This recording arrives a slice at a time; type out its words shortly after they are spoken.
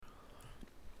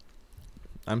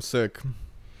I'm sick.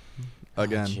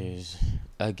 Again. Oh, jeez.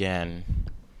 Again.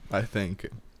 I think.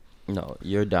 No,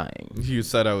 you're dying. You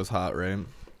said I was hot, right?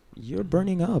 You're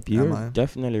burning up. Am You're I?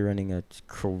 definitely running a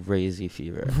crazy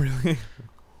fever. Really?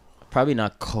 Probably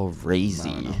not crazy,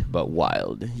 No. but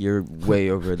wild. You're way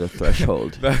over the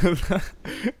threshold.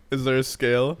 Is there a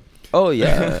scale? Oh,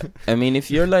 yeah. I mean, if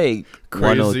you're like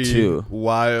Crazy, 102,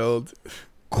 wild.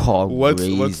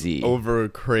 crazy. What's over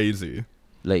crazy?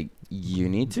 Like, you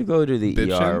need to go to the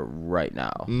Bitching? ER right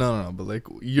now. No, but like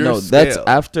your No, scale. that's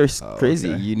after Oh,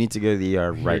 crazy. okay. You need to go to the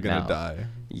ER right You're gonna now. die.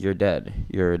 You're dead.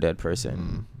 You're a dead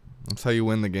person. That's how you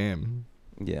win the game.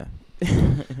 Yeah.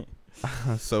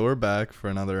 So we're back for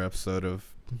another episode of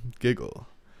Giggle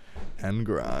and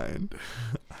Grind.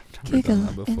 I've never done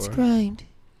that before. grind.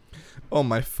 Oh,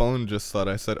 my phone just thought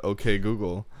I said "Okay,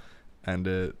 Google," and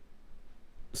it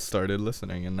started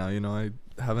listening. And now you know I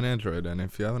have an Android, and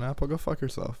if you have an Apple, go fuck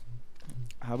yourself.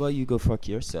 How about you go fuck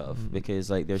yourself? Because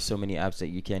like there's so many apps that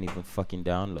you can't even fucking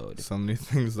download. So many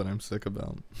things that I'm sick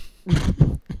about.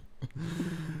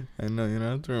 I know you're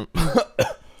not true.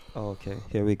 Oh, okay,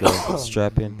 here we go.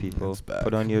 Strap in, people. It's back.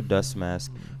 Put on your dust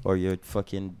mask or your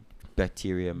fucking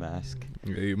bacteria mask.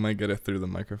 Yeah, you might get it through the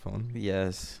microphone.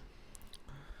 Yes.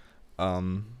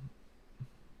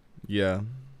 Yeah.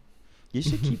 You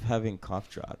should keep having cough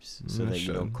drops so I that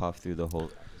you don't should. cough through the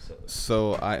whole episode.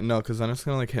 So because then it's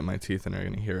gonna like hit my teeth and you're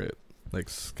gonna hear it like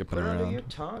skipping Put it under around. your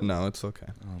tongue. No, it's okay.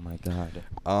 Oh my god.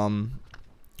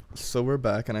 So we're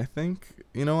back, and I think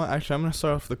you know what? Actually, I'm gonna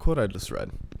start off with the quote I just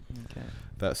read Okay.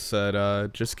 that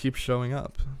said, "Just keep showing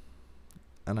up,"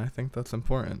 and I think that's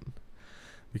important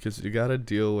because you gotta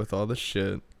deal with all the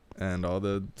shit and all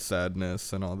the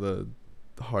sadness and all the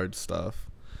hard stuff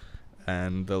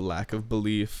and the lack of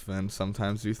belief, and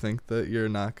sometimes you think that you're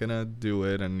not gonna do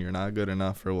it and you're not good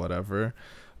enough or whatever,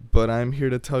 but I'm here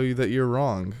to tell you that you're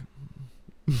wrong.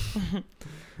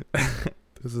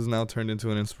 This is now turned into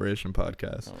an inspiration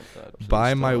podcast. Oh god.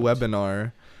 Buy please my don't.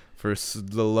 webinar for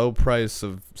the low price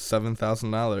of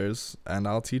 $7,000, and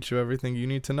I'll teach you everything you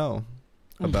need to know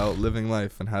about living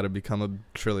life and how to become a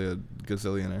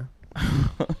gazillionaire.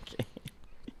 Okay.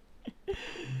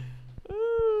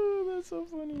 Oh, that's so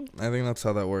funny. I think that's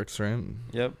how that works, right?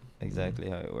 Yep, exactly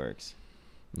how it works.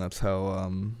 That's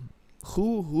how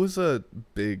who's a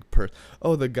big person?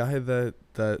 Oh, the guy that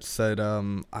said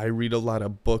I read a lot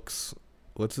of books.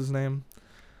 What's his name?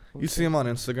 You see him on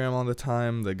Instagram all the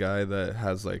time. The guy that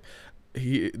has like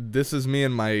this is me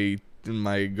in my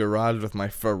garage with my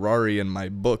Ferrari and my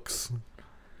books.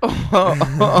 You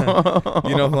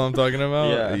know who I'm talking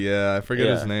about? Yeah, I forget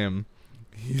his name.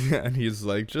 And he's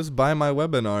like, just buy my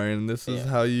webinar, and this is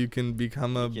how you can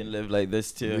become You can live like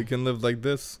this too. You can live like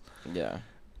this. Yeah.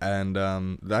 And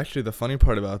actually, the funny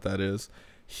part about that is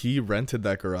he rented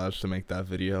that garage to make that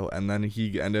video, and then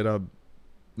he ended up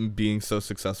being so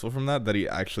successful from that he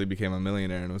actually became a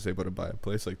millionaire and was able to buy a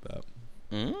place like that.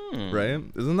 Right?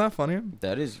 Isn't that funny?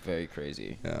 That is very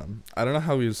crazy. Yeah. I don't know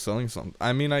how he was selling something.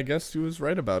 I mean, I guess he was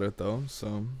right about it, though,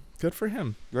 so good for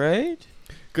him. Right?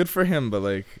 Good for him, but,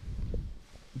 like,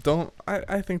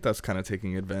 I think that's kind of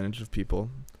taking advantage of people.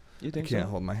 You I think can't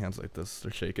so? hold my hands like this.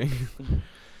 They're shaking.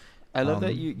 I love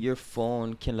that your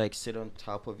phone can, like, sit on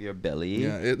top of your belly.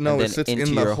 Yeah, it then sits in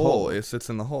into the your hole. hole. It sits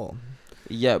in the hole.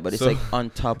 Yeah, but it's, So- like, on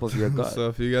top of your gut. So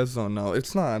if you guys don't know,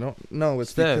 it's not. I don't know.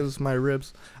 It's Steph. because my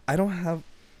ribs. I don't have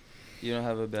You don't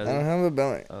have a belly? I don't have a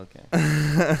belly. Okay.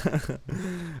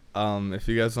 If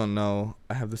you guys don't know,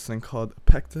 I have this thing called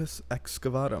pectus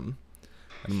excavatum,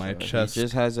 and my So chest. He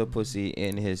just has a pussy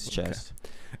in his chest.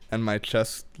 And my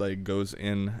chest like goes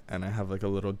in, and I have like a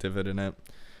little divot in it.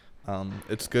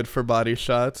 It's good for body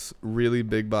shots, really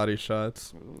big body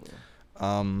shots. Ooh.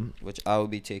 Which I will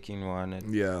be taking one at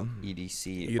Yeah.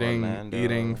 EDC Orlando.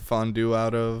 Eating fondue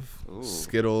out of Ooh.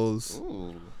 Skittles.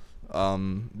 Ooh.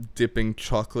 Dipping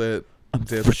chocolate,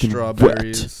 dip freaking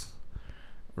strawberries.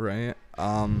 Right.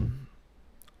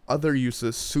 Other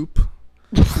uses: soup.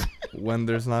 When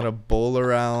there's not a bowl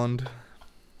around.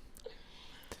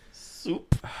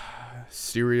 Soup.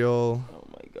 Cereal. Oh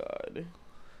my god.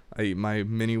 I eat my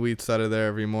mini wheats out of there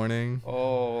every morning.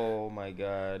 Oh my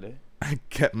god. I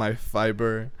get my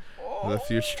fiber with a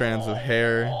few strands of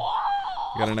hair.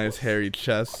 Got a nice hairy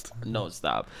chest. No,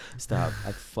 stop. Stop.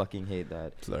 I fucking hate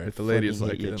that. It's alright. The ladies Fucking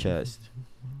like hate your it. chest.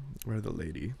 We're the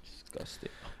lady. Disgusting.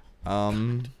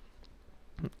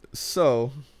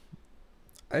 So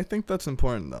I think that's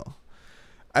important though.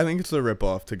 I think it's a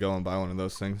ripoff to go and buy one of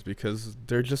those things because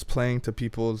they're just playing to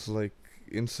people's like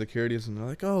insecurities, and they're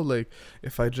like, oh, like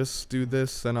if I just do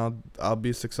this, then I'll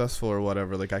be successful or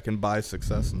whatever. Like I can buy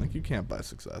success, and like you can't buy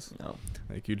success. No.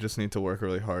 Like you just need to work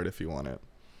really hard if you want it.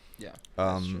 Yeah,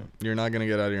 that's true. You're not gonna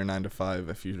get out of your 9 to 5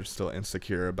 if you're still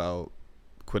insecure about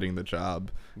quitting the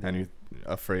job and you're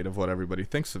afraid of what everybody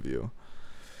thinks of you.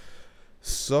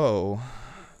 So,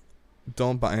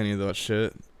 don't buy any of that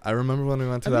shit. I remember when we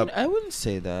went to I wouldn't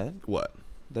say that. What?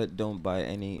 That don't buy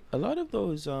any. A lot of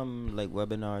those like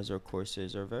webinars or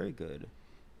courses are very good.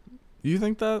 You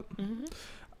think that? Mm-hmm.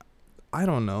 I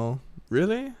don't know.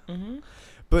 Really? Mm-hmm.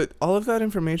 But all of that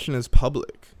information is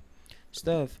public.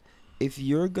 Steph, if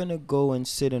you're gonna go and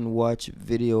sit and watch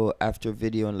video after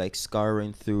video and like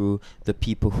scouring through the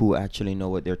people who actually know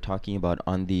what they're talking about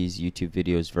on these YouTube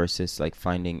videos versus like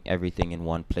finding everything in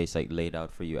one place like laid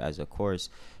out for you as a course,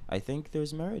 I think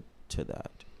there's merit to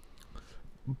that.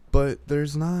 But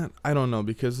there's not, I don't know,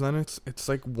 because then it's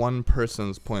like one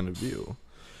person's point of view.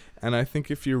 And I think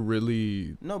if you're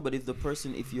really... No, but if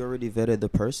you already vetted the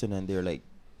person and they're like,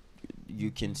 you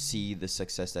can see the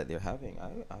success that they're having,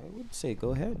 I would say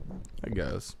go ahead. I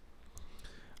guess.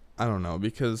 I don't know,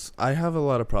 because I have a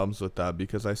lot of problems with that,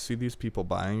 because I see these people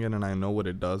buying it and I know what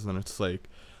it does, and it's like,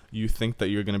 you think that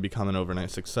you're going to become an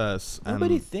overnight success.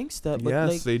 Nobody thinks that, but yes,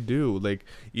 like, they do. Like,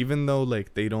 even though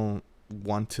like they don't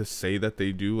want to say that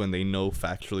they do and they know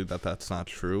factually that that's not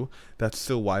true, that's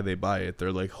still why they buy it.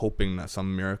 They're like hoping that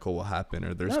some miracle will happen,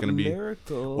 or there's gonna be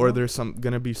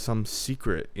gonna be some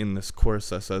secret in this course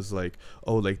that says like,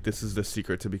 oh, like this is the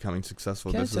secret to becoming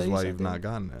successful. This is why you've not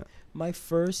gotten it. My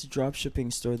first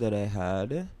dropshipping store that I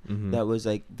had that was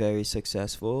like very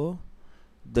successful,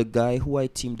 the guy who I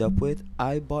teamed up with,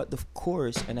 I bought the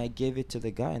course and I gave it to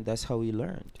the guy, and that's how we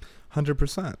learned.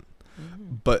 100%.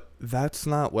 But that's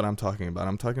not what I'm talking about.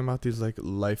 I'm talking about these like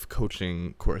life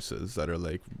coaching courses that are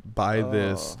like, buy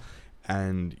this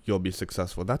and you'll be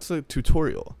successful. That's a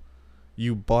tutorial.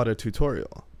 You bought a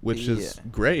tutorial, which is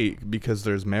great because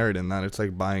there's merit in that. It's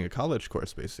like buying a college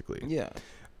course basically. Yeah.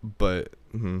 But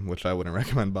which I wouldn't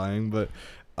recommend buying, but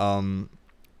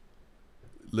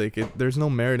like there's no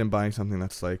merit in buying something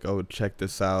that's like, oh, check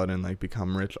this out and like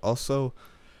become rich. Also,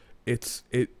 it's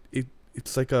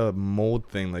like a mold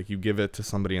thing. Like you give it to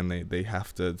somebody and they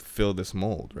have to fill this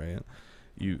mold, right?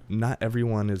 Not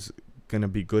everyone is gonna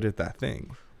be good at that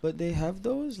thing. But they have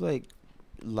those like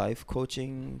life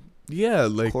coaching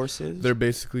courses. They're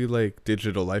basically like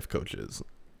digital life coaches.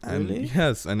 And really?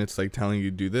 Yes, and it's like telling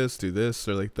you do this,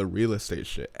 or like the real estate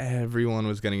shit. Everyone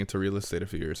was getting into real estate a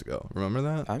few years ago. Remember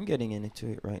that? I'm getting into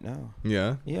it right now.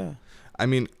 Yeah? Yeah. I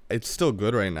mean, it's still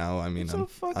good right now. I mean, it's a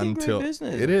fucking great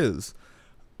business. It is.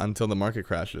 Until the market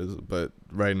crashes, but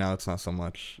right now it's not so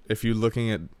much. If you're looking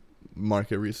at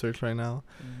market research right now,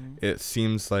 it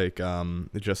seems like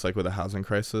just like with the housing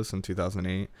crisis in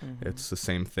 2008, it's the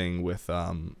same thing with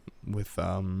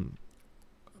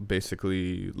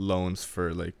basically loans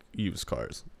for like used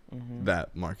cars.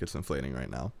 That market's inflating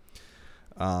right now,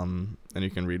 and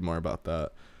you can read more about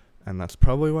that, and that's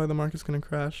probably why the market's gonna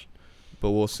crash,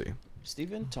 but we'll see.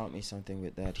 Steven taught me something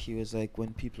with that. He was like,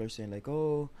 when people are saying like,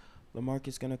 oh, the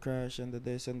market's gonna crash and the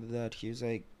this and the that, he was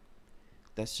like,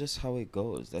 that's just how it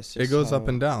goes. It goes up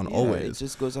and down, always. It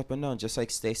just goes up and down. Just like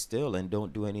stay still and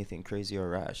don't do anything crazy or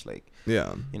rash. Like,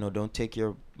 don't take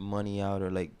your money out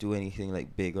or like do anything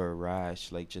like big or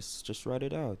rash. Like just write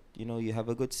it out. You have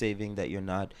a good saving that you're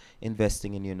not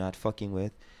investing and you're not fucking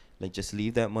with. Like just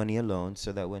leave that money alone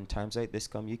so that when times like this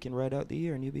come, you can ride out the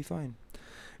year and you'll be fine.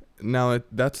 Now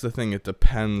that's the thing. It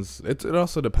depends. It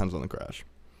also depends on the crash.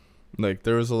 Like,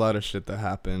 there was a lot of shit that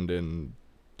happened in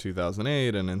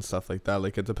 2008 and stuff like that.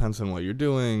 Like, it depends on what you're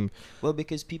doing. Well,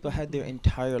 because people had their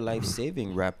entire life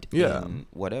saving wrapped in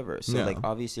whatever. So, like,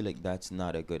 obviously, like, that's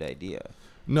not a good idea.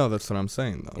 No, that's what I'm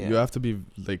saying, though. Yeah. You have to be,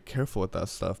 like, careful with that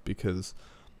stuff because,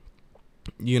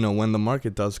 when the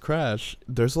market does crash,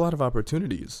 there's a lot of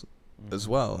opportunities as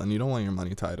well. And you don't want your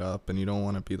money tied up and you don't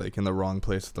want to be, like, in the wrong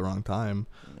place at the wrong time.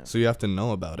 No. So you have to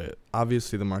know about it.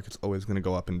 Obviously, the market's always going to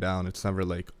go up and down. It's never,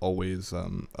 like, always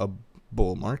a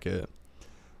bull market.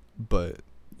 But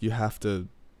you have to,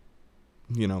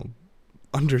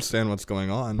 understand what's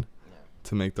going on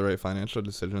to make the right financial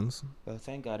decisions. Well,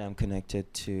 thank God I'm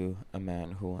connected to a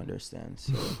man who understands.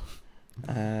 So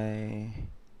I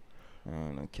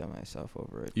don't know, kill myself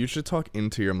over it. You should talk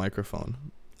into your microphone.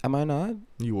 Am I not?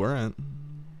 You weren't.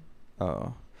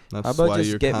 Oh. That's How about why just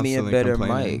you're get me a better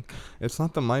mic? It's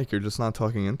not the mic. You're just not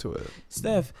talking into it.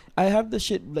 Steph, I have the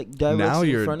shit like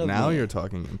directly in front of me. Now you're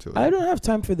talking into it. I don't have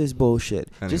time for this bullshit.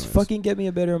 Anyways, just fucking get me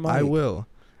a better mic. I will.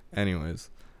 Anyways,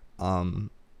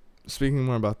 speaking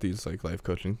more about these like life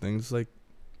coaching things, like,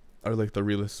 or like the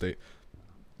real estate.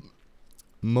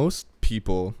 Most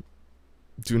people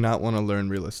do not want to learn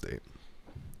real estate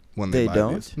when they buy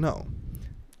don't? these. No.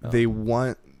 Oh. They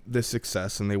want the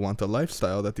success and they want the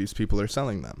lifestyle that these people are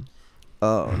selling them.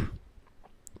 Oh.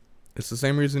 It's the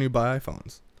same reason you buy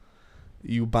iPhones.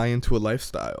 You buy into a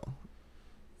lifestyle.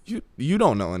 You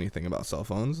don't know anything about cell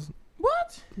phones.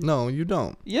 What? No, you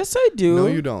don't. Yes, I do. No,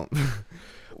 you don't.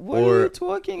 What are you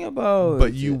talking about?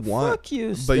 But you want. Fuck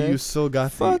you, Steph. But you still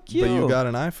got. Fuck you. But you got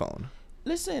an iPhone.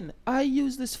 Listen, I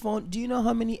use this phone. Do you know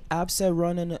how many apps I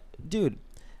run in? Dude,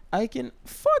 I can.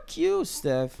 Fuck you,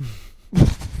 Steph.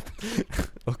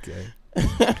 Okay.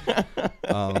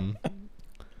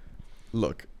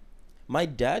 Look. My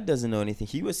dad doesn't know anything.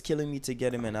 He was killing me to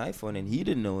get him an iPhone, and he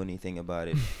didn't know anything about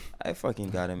it. I fucking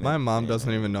got him. My mom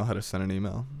doesn't even know how to send an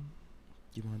email.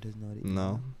 Your mom does not even.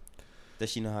 No. Does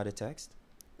she know how to text?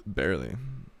 Barely.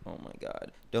 Oh my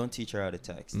God! Don't teach her how to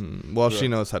text. Well, she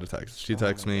knows how to text. She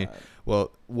texts me. God.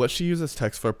 Well, what she uses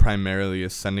text for primarily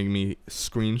is sending me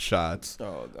screenshots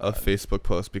of Facebook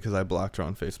posts because I blocked her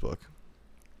on Facebook.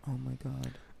 Oh my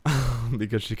God.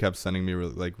 Because she kept sending me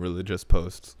religious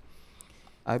posts.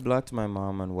 I blocked my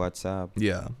mom on WhatsApp.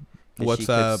 Yeah.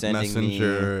 WhatsApp,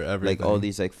 Messenger, everything. Like all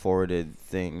these like forwarded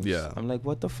things. Yeah. I'm like,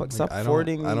 what the fuck? Stop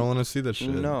forwarding. I don't want to see that shit.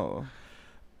 No.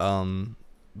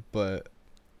 But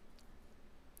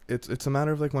it's a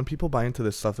matter of like when people buy into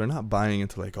this stuff, they're not buying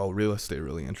into like, oh, real estate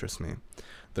really interests me.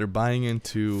 They're buying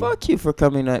into. Fuck you for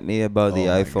coming at me about the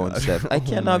iPhone stuff. I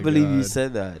cannot believe you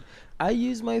said that. I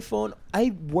use my phone.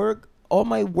 I work. All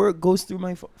my work goes through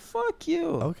my phone. Fuck you.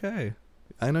 Okay.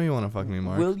 I know you want to fuck me,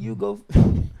 Mark. Will you go?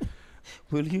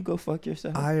 Will you go fuck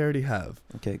yourself? I already have.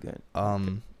 Okay, good.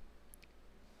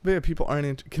 But yeah, people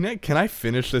aren't. Can I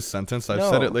finish this sentence? I've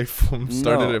said it like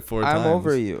started it 4 times. I'm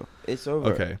over you. It's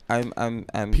over. Okay. I'm.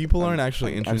 People aren't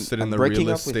actually interested in the real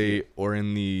estate or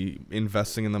in the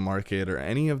investing in the market or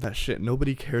any of that shit.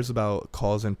 Nobody cares about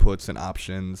calls and puts and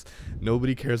options.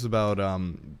 Nobody cares about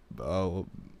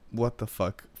what the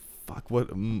fuck,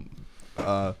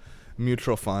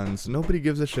 mutual funds. Nobody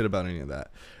gives a shit about any of that.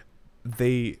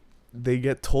 They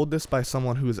get told this by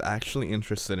someone who is actually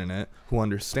interested in it, who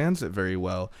understands it very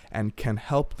well, and can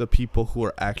help the people who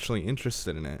are actually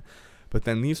interested in it. But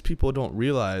then these people don't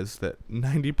realize that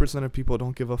 90% of people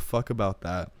don't give a fuck about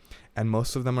that, and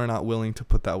most of them are not willing to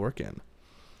put that work in.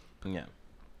 Yeah.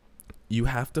 You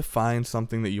have to find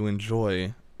something that you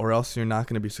enjoy, or else you're not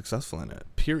going to be successful in it,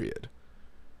 period.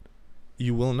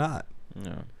 You will not.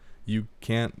 No. You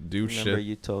can't do shit. Remember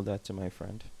you told that to my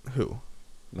friend? Who?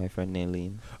 My friend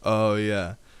Nailene. Oh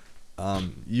yeah.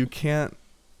 You can't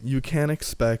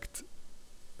expect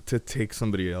to take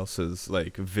somebody else's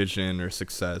like vision or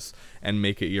success and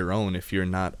make it your own if you're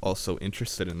not also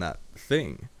interested in that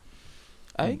thing.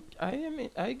 I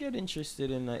get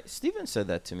interested in like Steven said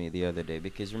that to me the other day,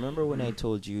 because remember when I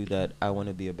told you that I want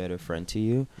to be a better friend to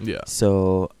you? Yeah.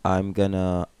 So I'm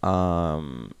gonna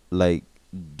like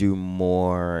do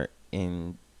more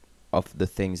of the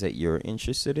things that you're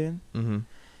interested in. Mm-hmm.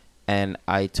 And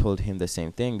I told him the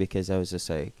same thing, because I was just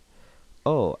like,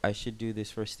 oh, I should do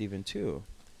this for Steven too.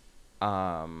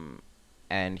 And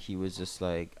he was just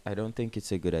like, I don't think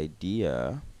it's a good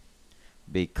idea,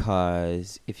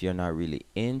 because if you're not really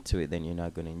into it, then you're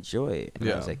not going to enjoy it. And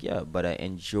I was like, yeah, but I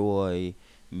enjoy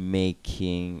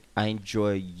you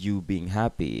being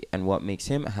happy. And what makes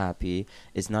him happy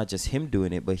is not just him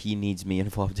doing it, but he needs me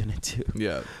involved in it too.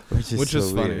 Yeah. Which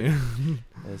is funny.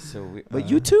 That's so weird. But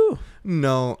you too.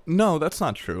 No, that's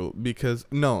not true. Because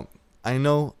I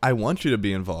know I want you to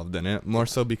be involved in it, more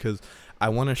so because I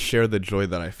want to share the joy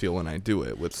that I feel when I do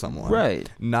it with someone. Right.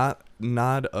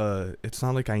 It's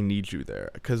not like I need you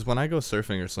there. Because when I go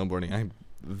surfing or snowboarding, I'm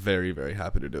very, very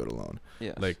happy to do it alone.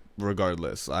 Yeah. Like,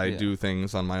 regardless, I do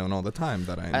things on my own all the time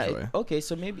that I enjoy. Okay,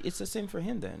 so maybe it's the same for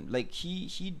him then. Like,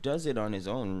 he does it on his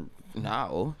own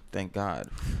now, thank God.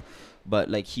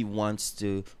 But like, he wants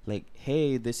to, like,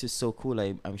 hey, this is so cool.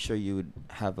 I'm sure you would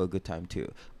have a good time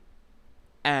too.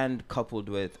 And coupled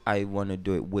with, I want to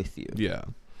do it with you. Yeah.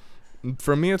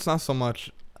 For me, it's not so much.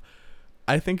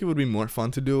 I think it would be more fun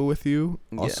to do it with you.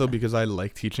 Also, because I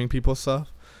like teaching people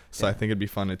stuff. So I think it'd be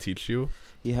fun to teach you.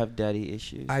 You have daddy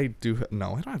issues? I do.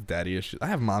 No, I don't have daddy issues. I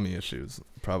have mommy issues,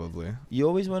 probably. You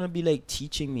always want to be like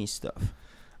teaching me stuff.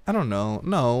 I don't know.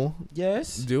 No.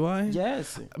 Yes. Do I?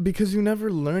 Yes. Because you never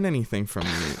learn anything from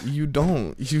me. You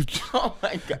don't. Oh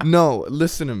my God. No,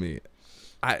 listen to me.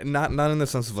 Not in the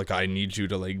sense of like I need you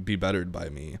to like be bettered by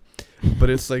me,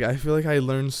 but it's like I feel like I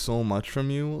learn so much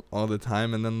from you all the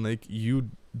time, and then like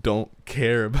you don't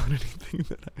care about anything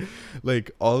that like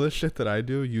all the shit that I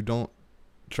do, you don't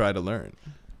try to learn.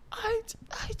 I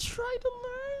try to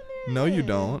learn it. No, you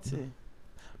don't.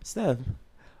 Steph,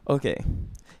 okay.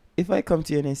 if I come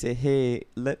to you and I say, hey,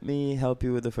 let me help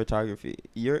you with the photography,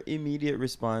 your immediate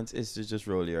response is to just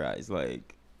roll your eyes,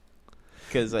 like,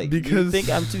 because you think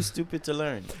I'm too stupid to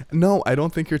learn. No, I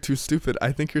don't think you're too stupid.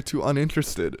 I think you're too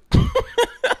uninterested.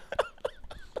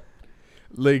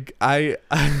 Like, I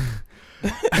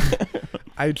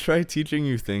try teaching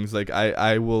you things. Like,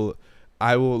 I will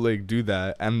like do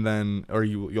that, and then, or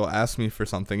you'll ask me for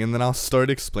something, and then I'll start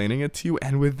explaining it to you,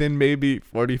 and within maybe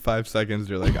 45 seconds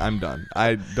you're like, I'm done.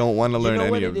 I don't want to learn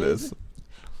any of this.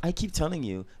 I keep telling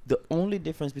you, the only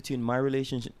difference between our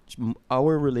relationship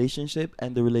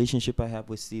and the relationship I have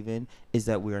with Steven is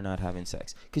that we are not having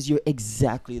sex, because you're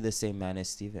exactly the same man as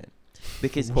Steven.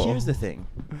 Because here's the thing,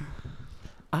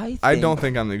 I don't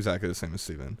think I'm exactly the same as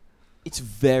Steven. It's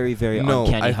very, very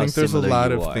uncanny. I think there's a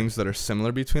lot of things that are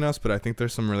similar between us, but I think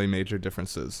there's some really major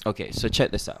differences. Okay, so check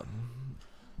this out.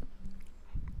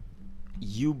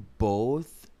 You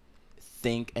both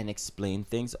think and explain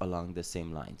things along the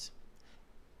same lines.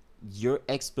 Your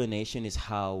explanation is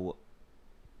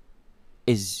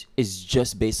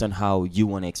just based on how you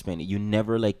want to explain it. You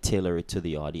never like tailor it to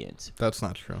the audience. That's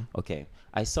not true. Okay,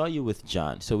 I saw you with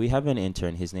John. So we have an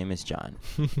intern. His name is John,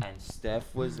 and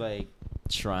Steph was like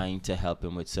trying to help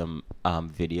him with some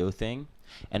video thing,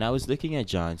 and I was looking at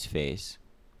John's face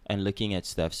and looking at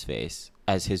Steph's face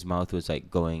as his mouth was like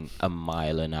going a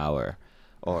mile an hour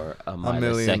or a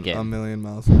million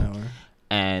miles an hour,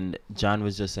 and John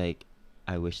was just like,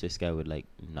 I wish this guy would like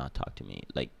not talk to me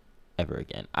like ever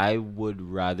again. I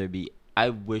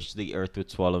wish the earth would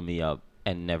swallow me up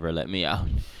and never let me out.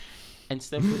 And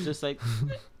Steph was just like,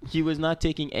 he was not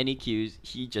taking any cues.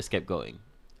 He just kept going,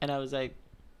 and I was like,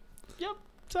 yep,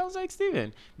 sounds like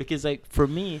Steven. Because like for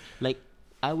me, like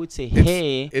I would say,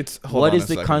 what is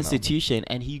the Constitution?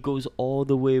 And he goes all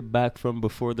the way back from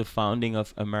before the founding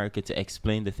of America to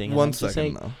explain the thing. One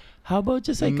second though. How about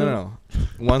just like no.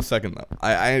 1 second though.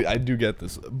 I do get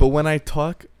this, but when I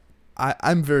talk,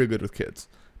 I'm very good with kids.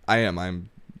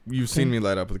 You've seen me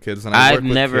light up with kids, and I've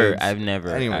never.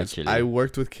 Anyways, actually. I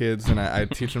worked with kids, and I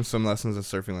teach them swim lessons and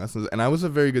surfing lessons, and I was a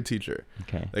very good teacher.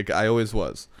 Okay. Like I always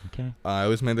was. Okay. I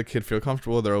always made the kid feel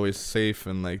comfortable. They're always safe,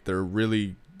 and like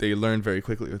they learn very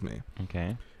quickly with me.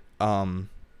 Okay.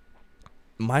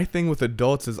 My thing with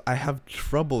adults is I have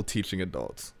trouble teaching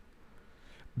adults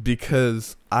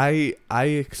because I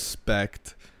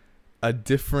expect a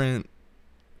different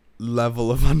level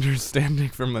of understanding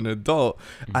from an adult.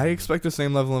 Mm-hmm. I expect the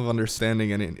same level of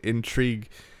understanding and intrigue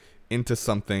into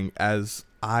something as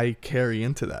I carry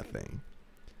into that thing.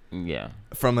 Yeah.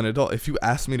 From an adult. If you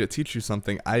ask me to teach you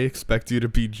something, I expect you to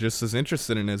be just as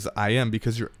interested in it as I am,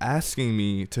 because you're asking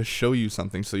me to show you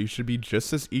something. So you should be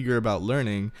just as eager about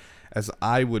learning as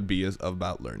I would be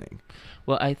about learning.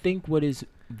 Well, I think what is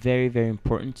very, very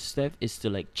important, Steph, is to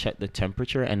like check the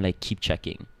temperature and like keep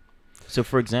checking. So,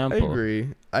 for example, I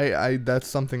agree. I that's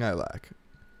something I lack.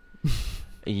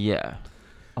 Yeah.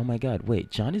 Oh my God!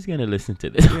 Wait, John is gonna listen to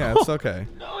this. Yeah, it's okay.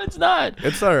 No, it's not.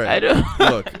 It's all right. I don't.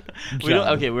 Look,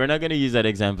 John, we're not gonna use that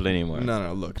example anymore.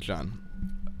 No. Look, John.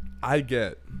 I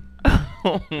get that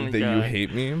God. You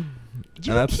hate me.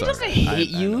 He doesn't hate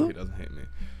you. I know he doesn't hate me,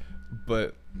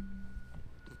 but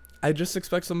I just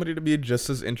expect somebody to be just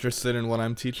as interested in what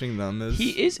I'm teaching them as...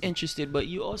 He is interested, but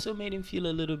you also made him feel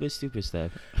a little bit stupid,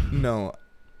 Steph. No.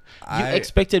 You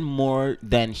expected more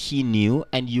than he knew,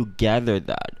 and you gathered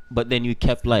that. But then you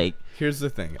kept like... Here's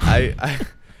the thing. I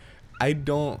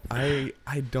don't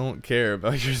care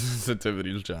about your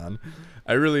sensitivities, John.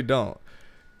 I really don't.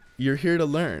 You're here to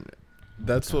learn.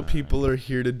 That's what people are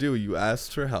here to do. You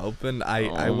asked for help, and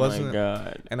I wasn't... Oh, my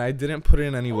God. And I didn't put it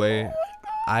in any way...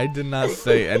 I did not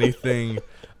say anything.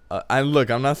 I'm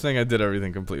not saying I did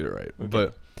everything completely right,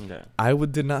 but I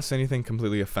did not say anything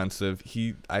completely offensive.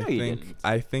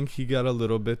 I think he got a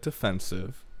little bit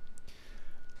defensive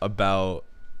about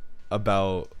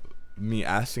me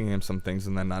asking him some things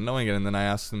and then not knowing it. And then I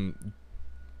asked him,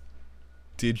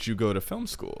 "Did you go to film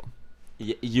school?"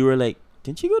 You were like,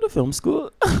 "Didn't you go to film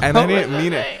school?" And I didn't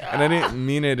mean it. And I didn't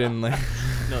mean it in like.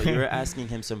 No, you were asking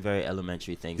him some very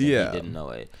elementary things and he didn't know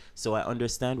it. So I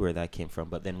understand where that came from.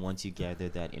 But then once you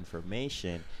gathered that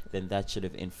information, then that should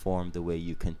have informed the way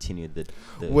you continued the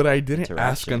what I didn't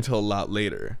ask until a lot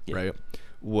later, right,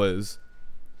 was...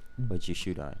 What'd you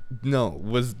shoot on? No,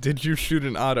 did you shoot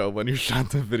an auto when you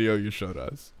shot the video you showed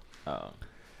us? Oh.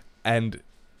 And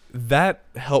that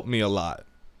helped me a lot.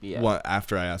 Yeah.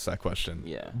 After I asked that question.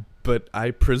 Yeah. But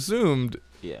I presumed...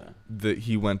 Yeah. That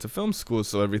he went to film school,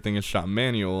 so everything is shot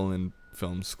manual in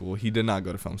film school. He did not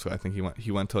go to film school. I think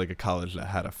he went to like a college that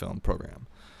had a film program.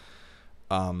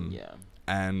 Yeah.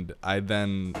 And I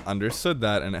then understood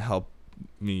that, and it helped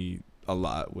me a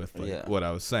lot with like what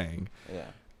I was saying. Yeah.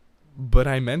 But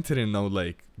I meant it in no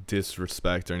like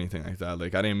disrespect or anything like that.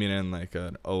 Like I didn't mean it in like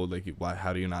an why,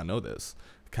 how do you not know this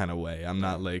kind of way. I'm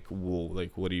not like, well,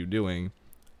 like what are you doing?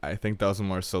 I think that was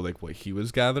more so like what he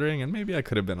was gathering, and maybe I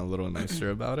could have been a little nicer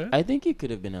about it. I think you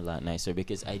could have been a lot nicer,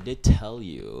 because I did tell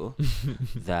you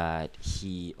that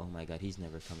oh my God, he's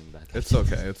never coming back. It's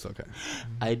okay. It's okay.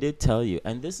 I did tell you,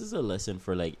 and this is a lesson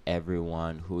for like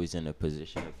everyone who is in a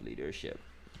position of leadership.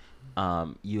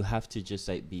 You have to just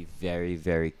like be very,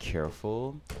 very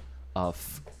careful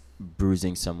of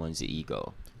bruising someone's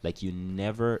ego. Like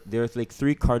there's like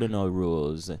 3 cardinal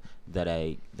rules that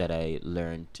I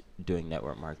learned doing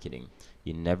network marketing.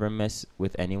 You never mess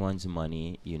with anyone's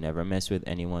money, you never mess with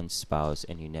anyone's spouse,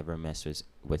 and you never mess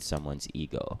with someone's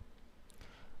ego.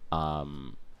 The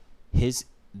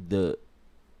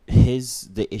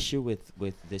issue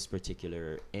with this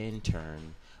particular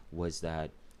intern was that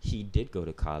he did go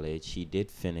to college, he did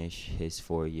finish his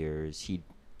 4 years, he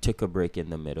took a break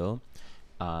in the middle.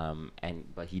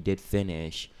 But he did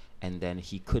finish, and then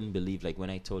he couldn't believe, like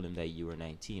when I told him that you were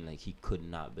 19, like he could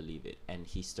not believe it, and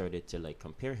he started to like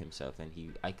compare himself, and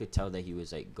I could tell that he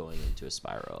was like going into a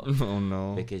spiral. Oh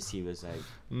no. Because he was like,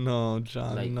 no,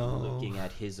 John, like no. looking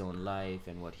at his own life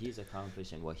and what he's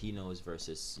accomplished and what he knows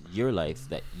versus your life,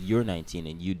 that you're 19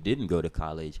 and you didn't go to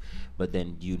college, but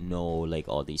then you know like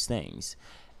all these things,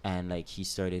 and like he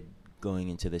started going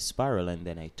into this spiral. And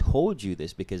then I told you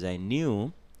this because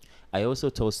I also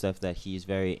told Steph that he's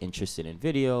very interested in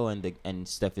video, and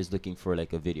Steph is looking for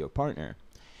like a video partner.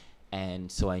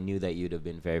 And so I knew that you'd have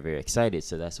been very, very excited.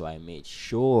 So that's why I made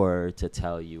sure to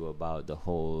tell you about the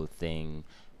whole thing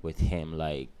with him,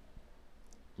 like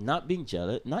not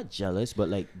jealous, but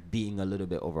like being a little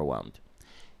bit overwhelmed.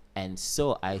 And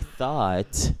so I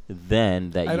thought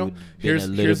then that you'd been a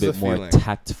little bit more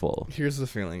tactful. Here's the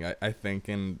feeling, I think,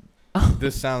 and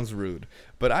this sounds rude,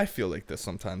 but I feel like this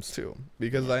sometimes too,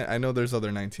 because I know there's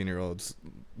other 19-year-olds.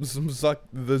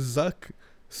 Zuck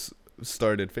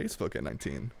started Facebook at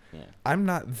 19. Yeah. I'm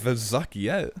not the Zuck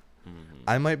yet. Mm-hmm.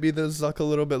 I might be the Zuck a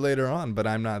little bit later on, but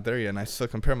I'm not there yet, and I still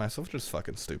compare myself. Just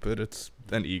fucking stupid. It's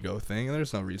an ego thing, and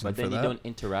there's no reason for that. But then you don't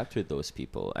interact with those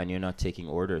people, and you're not taking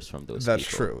orders from those people.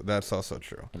 That's people. true. That's also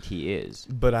true. And he is.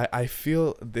 But I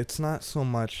feel it's not so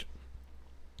much...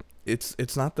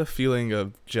 It's not the feeling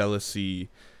of jealousy.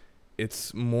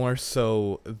 It's more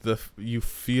so you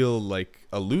feel like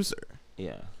a loser.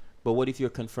 Yeah. But what if you're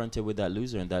confronted with that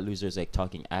loser, and that loser is like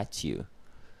talking at you?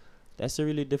 That's a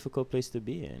really difficult place to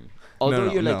be in.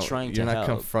 Although you're like trying to help. You're not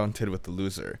confronted with the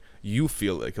loser. You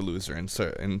feel like a loser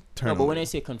internally. No, but when I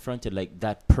say confronted, like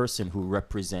that person who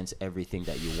represents everything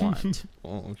that you want.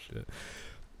 Oh shit.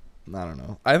 I don't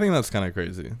know. I think that's kind of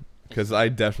crazy. Because I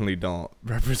definitely don't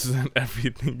represent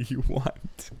everything you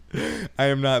want. I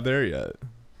am not there yet.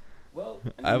 Well,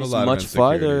 I have a lot much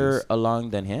farther along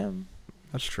than him.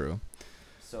 That's true.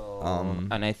 So,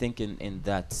 and I think in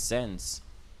that sense,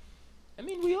 I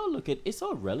mean, we all look at it's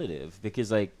all relative,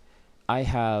 because like I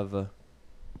have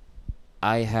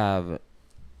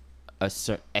a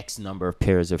certain X number of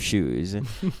pairs of shoes, and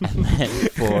then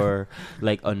for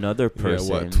like another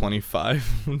person,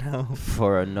 25 now.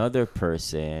 For another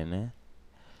person,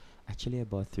 actually, I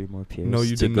bought 3 more pairs. No,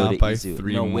 you did not buy Izu.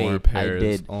 3 more pairs. I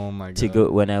did. Oh my god! To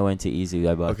go when I went to Izu,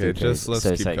 I bought 3 pairs. Let's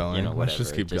keep going. Let's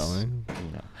just keep going.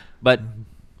 But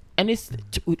and it's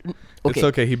okay. It's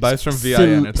okay. He buys from VIN. It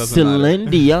doesn't matter. Celine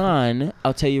Dion,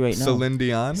 I'll tell you right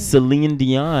now. Celine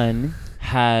Dion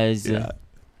has. Yeah.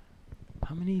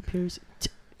 How many pairs?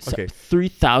 Okay.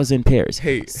 3,000 pairs.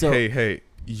 Hey.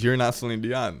 You're not Celine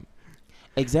Dion.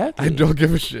 Exactly. I don't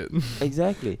give a shit.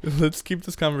 Exactly. Let's keep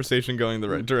this conversation going the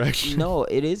right direction. No,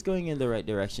 it is going in the right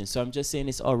direction. So I'm just saying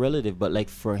it's all relative. But like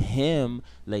for him,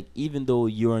 like even though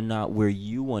you're not where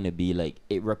you want to be, like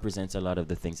it represents a lot of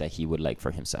the things that he would like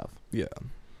for himself. Yeah.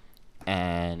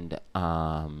 And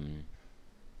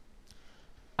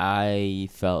I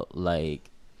felt like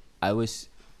I was...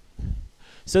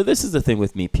 So this is the thing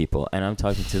with me, people, and I'm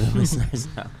talking to the listeners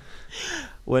now.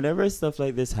 Whenever stuff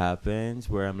like this happens,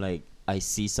 where I'm like, I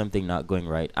see something not going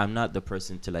right, I'm not the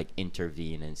person to like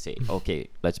intervene and say, okay,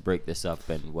 let's break this up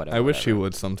and whatever. I wish you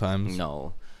would sometimes.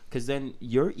 No, because then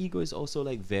your ego is also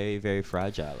like very, very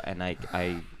fragile, and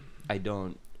I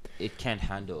don't. It can't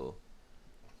handle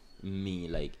me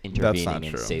like intervening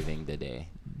and saving the day.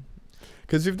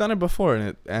 Because you've done it before,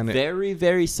 and it very,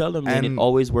 very seldom, and it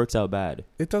always works out bad.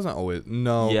 It doesn't always.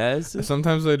 No. Yes.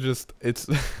 Sometimes it's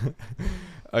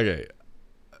okay.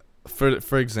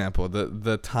 For example,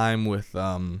 the time with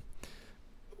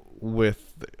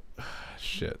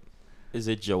shit, Is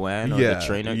it Joanne or the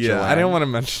trainer? Yeah, Joanne? I didn't want to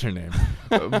mention her name,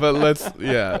 but let's.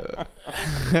 Yeah.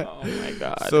 Oh my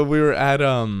god. So we were at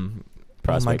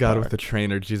Prospect oh my god, Park. with the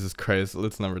trainer, Jesus Christ!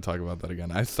 Let's never talk about that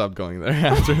again. I stopped going there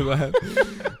after that.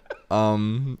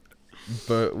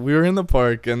 But we were in the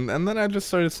park, and then I just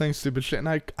started saying stupid shit, and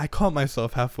I caught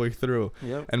myself halfway through.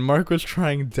 Yep. And Mark was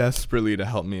trying desperately to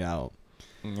help me out.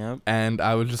 Yep. And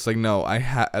I was just like, no,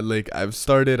 I've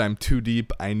started, I'm too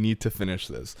deep, I need to finish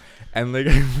this. And like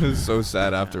I was so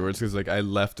sad afterwards because like I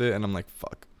left it and I'm like,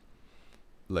 fuck.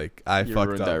 Like I You fucked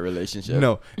ruined up. that relationship.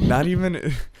 No, not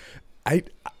even I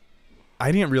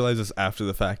didn't realize this after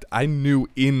the fact. I knew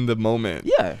in the moment.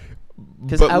 Yeah.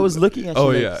 Because I was looking at you. Oh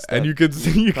like, yeah, stop. and you could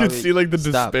see like the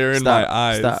despair in my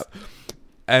eyes. Stop.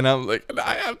 And I'm like,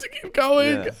 I have to keep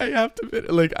going. Yeah. I have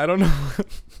to like I don't know.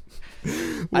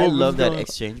 I love that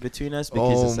exchange between us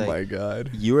because it's like, my god,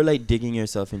 you were like digging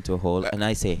yourself into a hole, and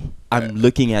I say, I'm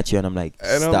looking at you, and I'm like,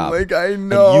 and stop. I'm like, I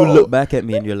know. And you look back at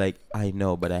me, and you're like, I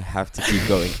know, but I have to keep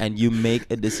going. And you make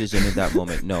a decision in that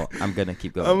moment. No, I'm gonna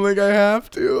keep going. I'm like, I have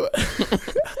to.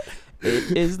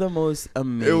 It is the most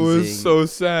amazing. It was so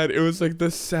sad. It was like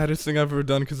the saddest thing I've ever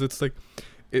done because it's like,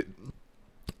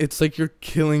 it's like you're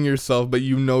killing yourself, but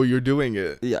you know you're doing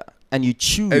it. Yeah. And you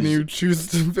choose. And you choose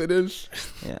to finish.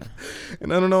 Yeah.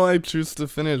 And I don't know why I choose to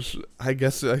finish. I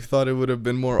guess I thought it would have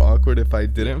been more awkward if I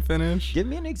didn't finish. Give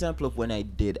me an example of when I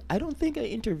did. I don't think I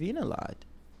intervene a lot.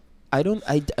 I don't.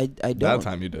 That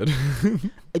time you did.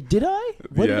 Did I?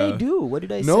 What did I do? What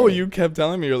did I say? No, you kept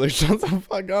telling me. You're like, shut the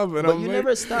fuck up. And but I'm you like,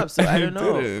 never stopped, so I don't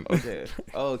know. Didn't.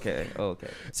 Okay.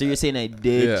 So you're saying I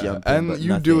did jump in, and but you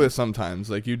nothing. do it sometimes.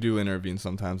 Like, you do intervene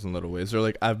sometimes in little ways. Or,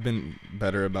 like, I've been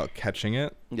better about catching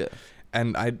it. Yeah.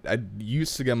 And I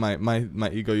used to get my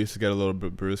ego used to get a little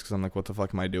bit bruised because I'm like, what the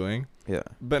fuck am I doing? Yeah.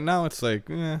 But now it's like,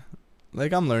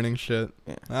 like I'm learning shit.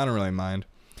 Yeah. I don't really mind.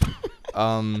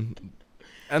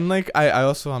 And like I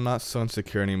also I'm not so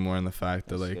insecure anymore in the fact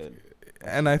that like, good.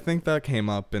 And I think that came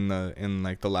up in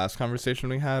like the last conversation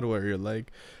we had where you're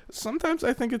like, sometimes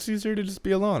I think it's easier to just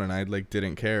be alone, and I like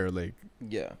didn't care. Like,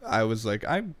 yeah, I was like,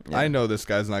 I know this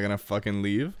guy's not gonna fucking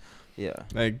leave. Yeah.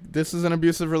 Like, this is an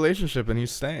abusive relationship and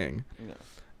he's staying. Yeah.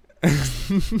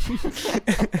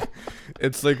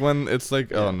 It's like when it's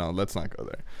like, oh no, let's not go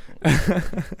there.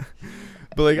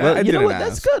 But like, well, I you didn't know what?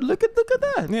 ask. That's good. Look at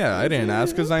that. Yeah, I didn't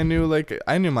ask because I knew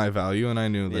my value and I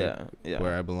knew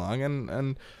where I belong,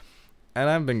 and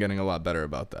I've been getting a lot better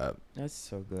about that. That's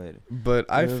so good. But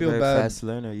You're I feel a very bad. fast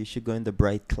learner. You should go in the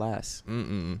Bright class.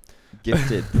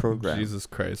 Gifted program. Jesus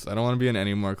Christ, I don't want to be in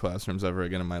any more classrooms ever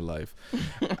again in my life.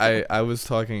 I was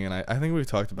talking, and I think we've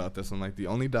talked about this. I'm like, the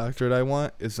only doctorate I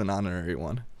want is an honorary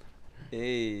one.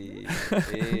 Hey.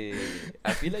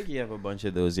 I feel like you have a bunch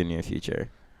of those in your future.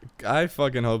 I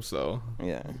fucking hope so.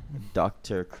 Yeah.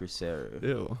 Dr. Crucero.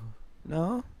 Ew.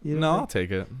 No? You No, I'll take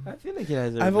it. I feel like it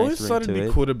has a I've nice always ring thought it'd to be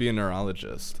it. cool to be a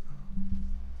neurologist.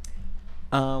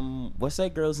 What's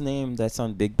that girl's name that's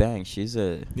on Big Bang? She's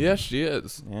a... Yeah, she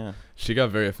is. Yeah. She got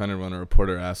very offended when a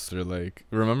reporter asked her, like,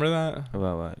 remember that?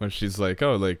 About what? When she's like,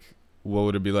 oh, like, what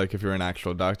would it be like if you're an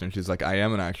actual doctor? And she's like, I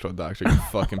am an actual doctor, you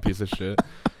fucking piece of shit.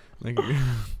 Like,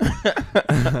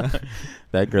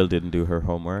 that girl didn't do her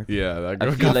homework. yeah, that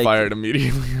girl got fired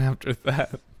immediately after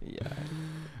that.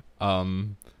 Yeah.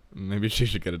 Maybe she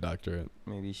should get a doctorate.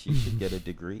 Maybe she should get a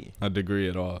degree. A degree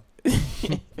at all.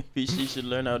 Maybe she should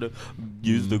learn how to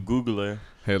use the Googler.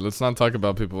 Hey, let's not talk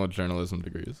about people with journalism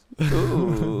degrees.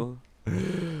 Ooh.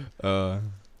 I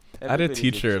had a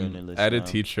teacher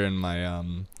in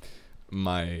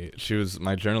my she was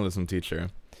my journalism teacher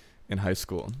in high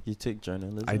school. You took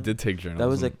journalism? I did take journalism.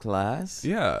 That was a class?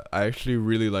 Yeah, I actually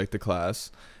really liked the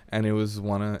class, and it was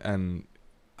and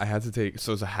I had to take,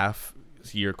 so it was a half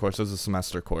year course, it was a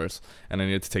semester course, and I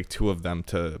needed to take 2 of them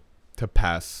to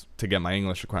pass to get my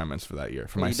English requirements for that year,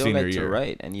 for my senior year. You don't like to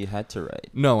write, and you had to write.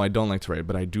 No, I don't like to write,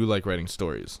 but I do like writing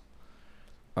stories.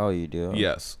 Oh, you do?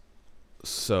 Yes.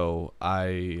 So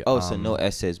I so no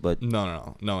essays, but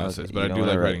no essays, but I do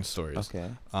like writing stories.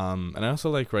 Okay. And I also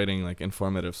like writing like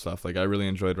informative stuff. Like, I really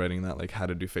enjoyed writing that like how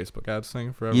to do Facebook ads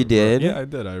thing forever. You did? Yeah, I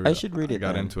did. I should read it. I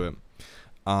got into it.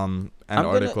 And I'm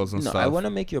articles and stuff. I want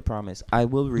to make you a promise. I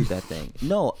will read that thing.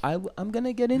 No, I'm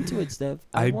gonna get into it, Steph.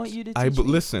 I want you to teach me.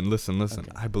 Listen.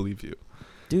 Okay. I believe you.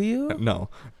 Do you? No.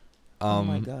 Oh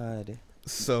my god.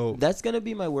 So that's gonna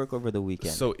be my work over the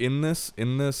weekend. So in this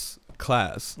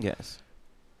class. Yes.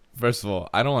 First of all,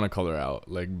 I don't want to call her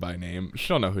out like by name.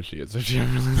 She'll know who she is if she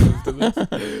ever listens to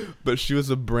this. But she was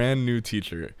a brand new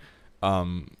teacher.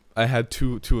 I had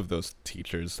two of those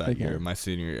teachers that year, my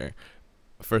senior year.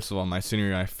 First of all, my senior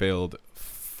year I failed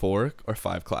 4 or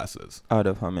 5 classes. Out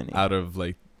of how many? Out of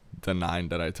like the 9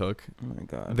 that I took. Oh my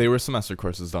god. They were semester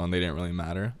courses though, and they didn't really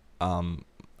matter.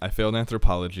 I failed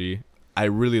anthropology. I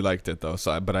really liked it though,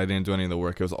 but I didn't do any of the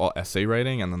work. It was all essay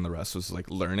writing, and then the rest was like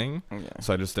learning. Yeah.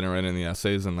 So I just didn't write any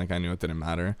essays, and like I knew it didn't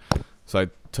matter. So I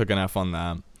took an F on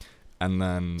that, and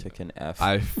then took an F.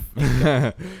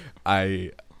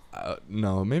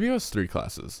 No, maybe it was 3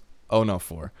 classes. Oh no,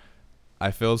 4.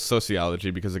 I failed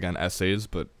sociology because again essays,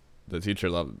 but the teacher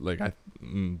loved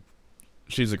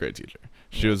she's a great teacher.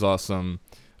 She was awesome,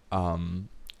 and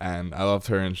I loved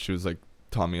her, and she was like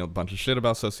taught me a bunch of shit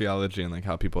about sociology and like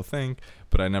how people think,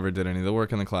 but I never did any of the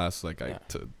work in the class. Like I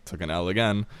took an L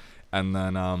again, and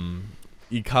then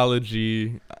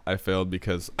ecology I failed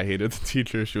because I hated the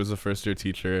teacher. She was a first year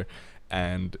teacher,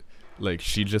 and like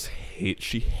she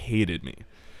hated me.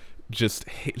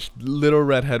 Little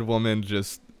redhead woman,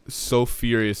 just so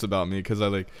furious about me because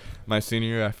my senior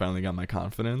year I finally got my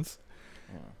confidence.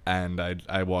 And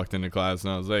I walked into class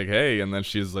and I was like, hey, and then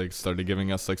she's like started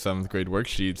giving us like 7th grade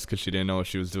worksheets because she didn't know what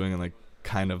she was doing, and like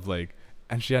kind of like,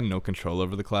 and she had no control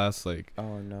over the class. Like,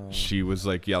 oh no, she was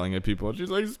like yelling at people and she's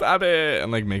like, stop it,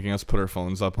 and like making us put our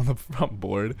phones up on the front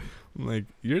board. I'm like,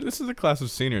 this is a class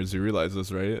of seniors, you realize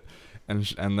this, right? And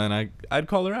then I'd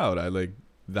call her out.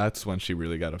 That's when she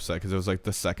really got upset because it was like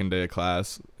the second day of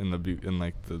class in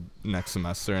like the next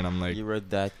semester, and I'm like, you were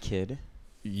that kid.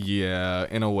 Yeah,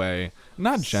 in a way.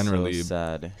 Not generally. So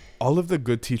sad. All of the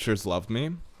good teachers loved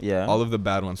me. Yeah. All of the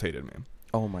bad ones hated me.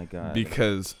 Oh my god.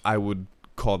 Because I would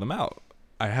call them out.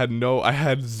 I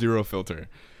had zero filter.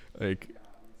 Like,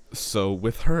 so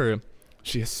with her,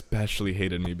 she especially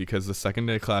hated me because the second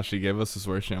day of class she gave us this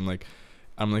worksheet.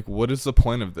 I'm like, what is the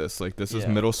point of this? Like, this is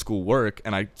middle school work.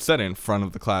 And I said it in front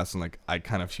of the class, and like I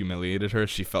kind of humiliated her.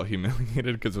 She felt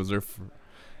humiliated because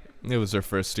it was her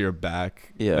first year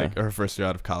back, like her first year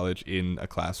out of college in a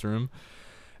classroom,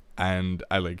 and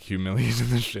I like humiliated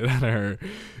the shit out of her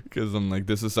because I'm like,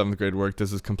 this is 7th grade work,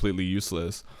 this is completely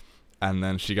useless. And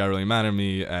then she got really mad at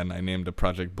me, and I named a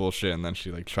project bullshit, and then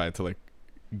she like tried to like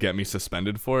get me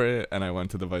suspended for it, and I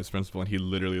went to the vice principal, and he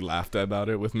literally laughed about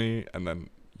it with me, and then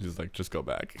he's like, just go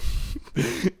back.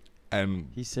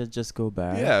 And he said just go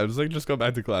back? Yeah, it was like, just go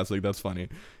back to class, like that's funny,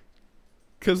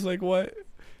 cause like what?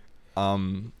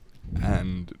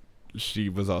 And she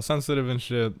was all sensitive and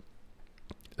shit.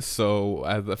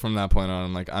 So from that point on,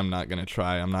 I'm like, I'm not gonna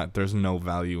try. There's no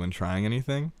value in trying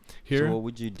anything here. So what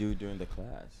would you do during the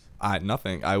class?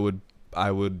 Nothing. I would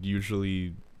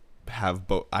usually have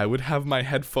I would have my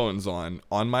headphones on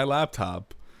my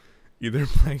laptop, either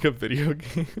playing a video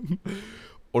game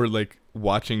or like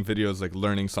watching videos, like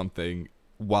learning something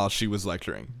while she was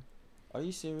lecturing. Are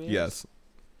you serious? Yes.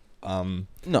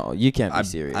 No, you can't be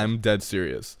serious. I'm dead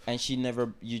serious. And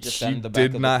you just sat in the back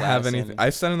of the class. She did not have anything.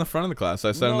 I sat in the front of the class.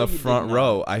 I sat in the front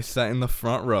row. I sat in the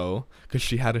front row because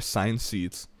she had assigned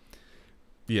seats.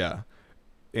 Yeah.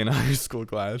 In a high school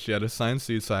class, she had assigned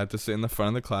seats, so I had to sit in the front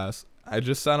of the class. I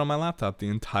just sat on my laptop the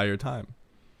entire time.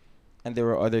 And there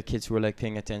were other kids who were like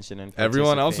paying attention and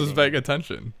everyone else was paying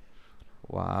attention.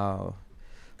 Wow.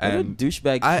 And what a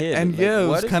douchebag kid. And like, it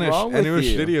was kind of and it was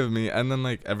shitty of me. And then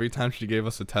like every time she gave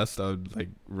us a test, I would like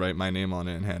write my name on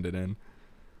it and hand it in.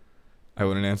 I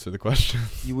wouldn't answer the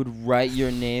questions. You would write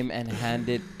your name and hand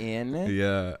it in?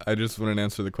 Yeah, I just wouldn't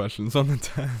answer the questions on the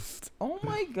test. Oh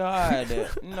my god.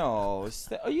 No.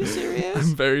 Are you serious?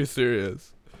 I'm very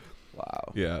serious.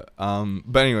 Wow. Yeah.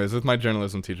 But anyways, with my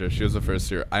journalism teacher, she was the first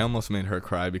year. I almost made her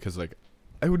cry because like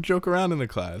I would joke around in the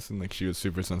class, and like she was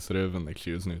super sensitive, and like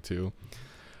she was new too.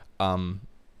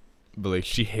 But like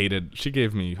she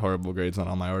gave me horrible grades on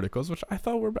all my articles, which I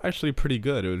thought were actually pretty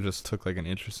good. It just took like an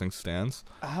interesting stance.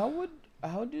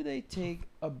 How do they take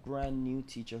a brand new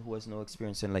teacher who has no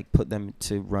experience and like put them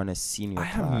to run a senior class? I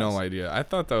have no idea. I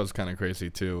thought that was kind of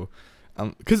crazy too,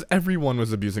 because everyone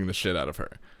was abusing the shit out of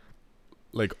her,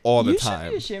 like all the time. You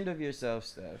should be ashamed of yourself,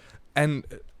 Steph. And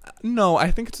no,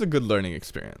 I think it's a good learning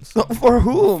experience. For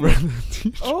whom?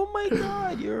 Oh my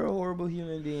god, you're a horrible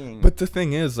human being. But the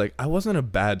thing is, like, I wasn't a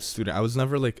bad student. I was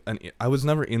never like I was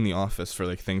never in the office for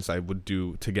like things I would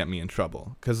do to get me in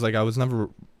trouble. Cause like I was never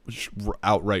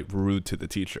outright rude to the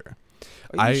teacher.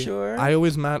 Are you sure? I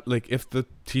always like if the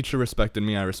teacher respected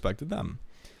me, I respected them.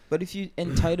 But if you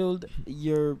entitled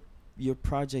your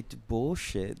project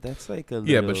bullshit, that's like a little...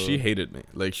 Yeah, but she hated me.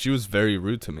 Like she was very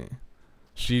rude to me.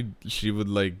 She would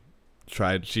like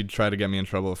she'd try to get me in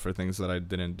trouble for things that I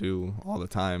didn't do all the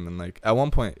time, and like at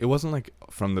one point it wasn't like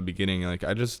from the beginning, like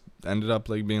I just ended up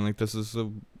like being like, this is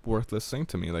a worthless thing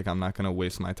to me, like I'm not gonna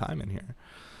waste my time in here.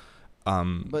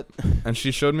 But and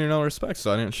she showed me no respect,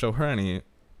 so I didn't show her any.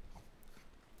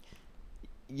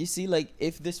 You see, like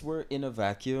if this were in a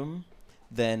vacuum,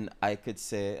 then I could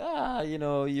say,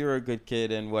 you're a good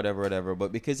kid and whatever.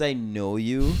 But because I know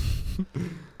you,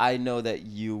 I know that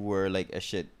you were like a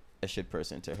shit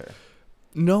person to her.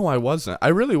 No, I wasn't. I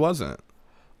really wasn't.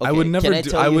 Okay, I would never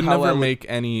I would never make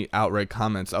any outright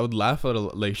comments. I would laugh at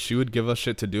like she would give us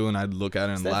shit to do and I'd look at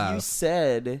it and laugh.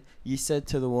 You said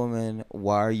to the woman,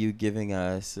 "Why are you giving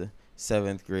us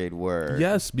 7th grade work?"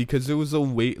 Yes, because it was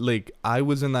like I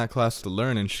was in that class to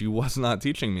learn and she was not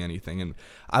teaching me anything, and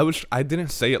I didn't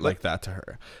say it like that to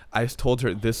her. I told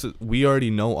her we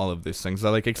already know all of these things. I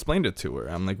like explained it to her.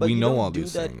 I'm like, we know all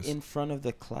these things. But you do that in front of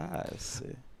the class.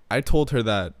 I told her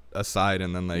that aside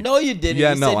and then like. No, you didn't.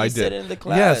 Yeah, I did. Said it in the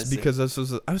class. Yes, because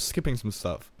I was skipping some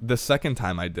stuff. The second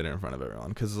time I did it in front of everyone,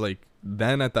 because like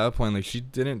then at that point like she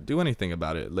didn't do anything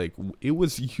about it. Like it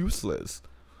was useless.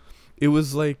 It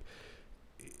was like.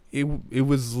 It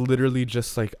was literally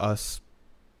just like us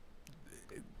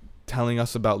telling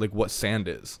us about like what sand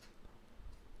is.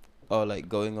 Oh, like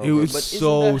going over. It was but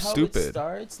so isn't that how stupid. It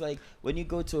starts like when you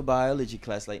go to a biology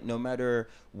class. Like no matter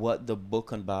what the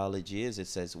book on biology is, it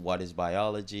says what is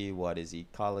biology, what is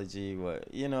ecology,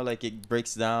 what like it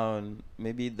breaks down.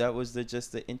 Maybe that was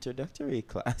just the introductory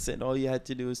class, and all you had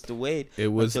to do was to wait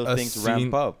until things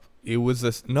ramp up. It was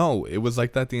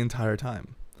like that the entire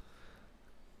time.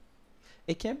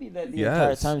 It can't be that the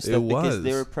entire time stuff because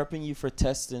they were prepping you for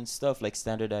tests and stuff like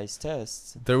standardized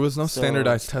tests. There was no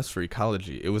standardized test for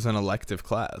ecology. It was an elective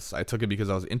class. I took it because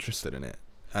I was interested in it,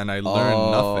 and I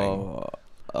learned nothing.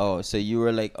 Oh, so you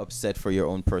were like upset for your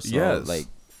own personal like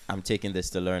I'm taking this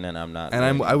to learn and I'm not.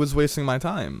 And I was wasting my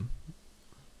time.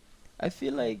 I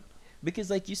feel like because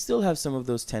like you still have some of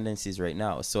those tendencies right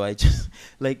now. So I just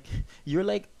like you're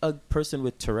like a person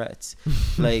with Tourette's.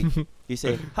 Like you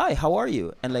say, "Hi, how are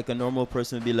you?" And like a normal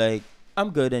person would be like,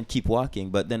 "I'm good," and keep walking.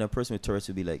 But then a person with Tourette's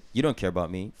would be like, "You don't care about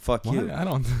me. Fuck you." I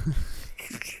don't.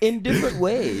 In different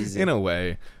ways. In a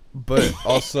way. But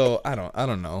also, I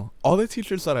don't know. All the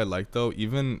teachers that I liked though,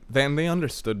 even then they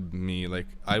understood me. Like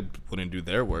I wouldn't do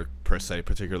their work per se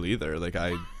particularly either. Like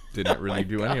I didn't really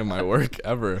do any of my work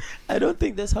ever. I don't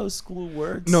think that's how school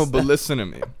works. No, but listen to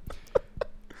me.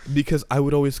 Because I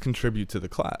would always contribute to the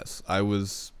class. I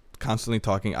was constantly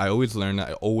talking. I always learned.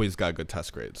 I always got good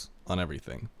test grades on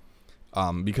everything.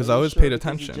 Because I always paid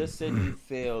attention. You just said you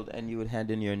failed and you would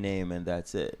hand in your name and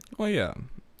that's it. Well, yeah.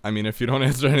 I mean, if you don't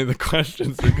answer any of the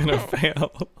questions, you're going to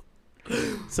fail.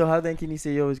 So how then can you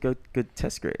say you always got good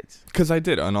test grades? Because I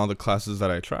did on all the classes that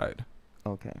I tried.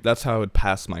 Okay. That's how I would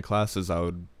pass my classes.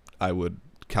 I would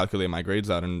calculate my grades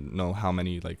out and know how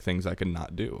many like things I could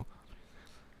not do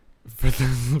for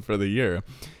the year.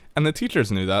 And the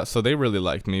teachers knew that, so they really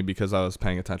liked me because I was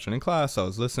paying attention in class. I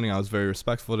was listening. I was very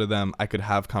respectful to them. I could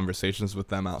have conversations with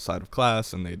them outside of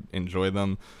class, and they'd enjoy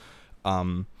them.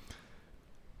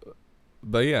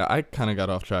 But yeah, I kind of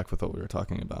got off track with what we were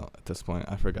talking about at this point.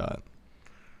 I forgot.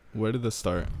 Where did this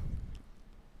start?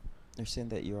 They're saying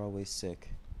that you're always sick.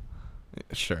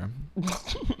 Sure.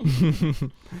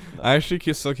 I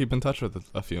actually still keep in touch with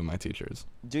a few of my teachers.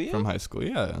 Do you? From high school,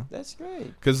 yeah. That's great.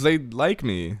 Because they like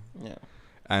me. Yeah.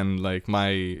 And like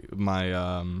my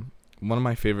one of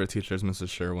my favorite teachers, Mrs.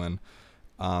 Sherwin,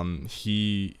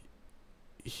 he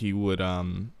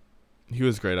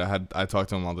was great. I talked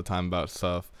to him all the time about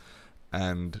stuff,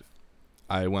 and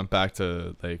I went back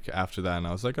to like after that, and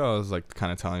I was like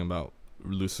kind of telling about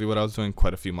loosely what I was doing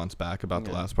quite a few months back about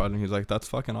the last project. He's like, that's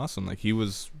fucking awesome. Like he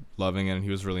was loving it and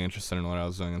he was really interested in what I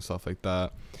was doing and stuff like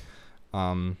that.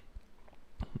 I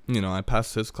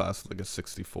passed his class with like a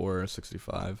 64 or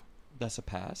 65. That's a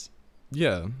pass?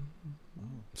 Yeah.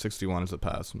 61 is a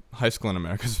pass. High school in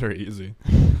America is very easy.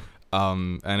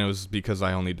 And it was because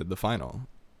I only did the final.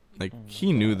 Like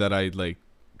he knew that I like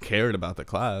cared about the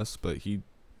class, but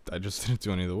I just didn't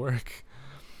do any of the work.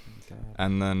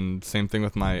 And then same thing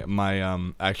with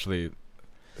my actually,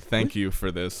 thank you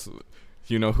for this.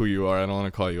 You know who you are. I don't want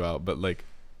to call you out, but like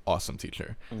awesome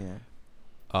teacher. Yeah.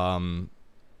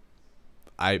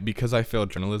 Because I failed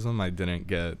journalism, I didn't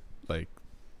get like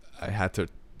I had to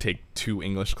take 2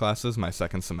 English classes my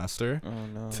second semester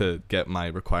to get my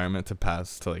requirement to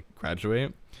pass to like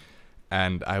graduate.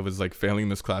 And I was like failing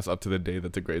this class up to the day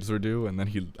that the grades were due, and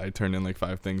then I turned in like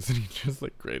 5 things and he just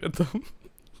like graded them.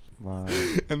 Wow.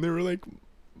 And they were like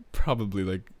probably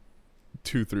like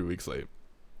 2-3 weeks late.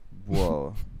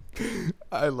 Whoa.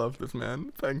 I love this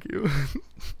man. Thank you.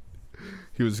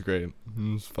 He was great.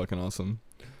 He was fucking awesome.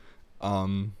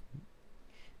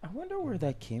 I wonder where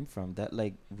that came from, that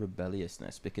like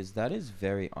rebelliousness, because that is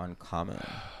very uncommon.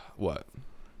 What?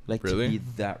 Like, really? to be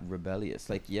that rebellious.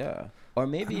 Like, yeah. Or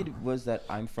maybe it was that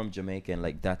I'm from Jamaica and,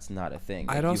 like, that's not a thing.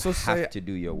 Like, I'd also you say have to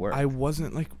do your work. I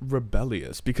wasn't, like,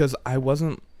 rebellious because I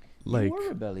wasn't, like... You were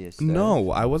rebellious, Steph.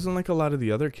 No, I wasn't like a lot of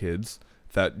the other kids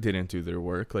that didn't do their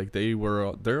work. Like,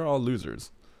 they're all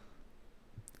losers.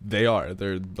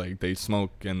 They're like, they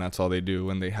smoke and that's all they do,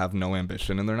 and they have no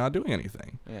ambition and they're not doing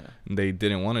anything. Yeah. And they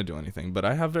didn't want to do anything, but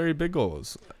I have very big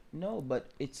goals. No, but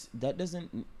that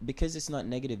doesn't, because it's not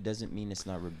negative doesn't mean it's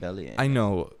not rebellion. I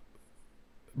know.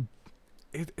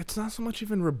 It's not so much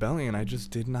even rebellion. I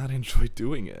just did not enjoy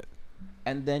doing it.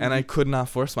 And I could not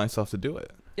force myself to do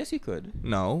it. Yes, you could.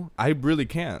 No, I really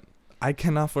can't. I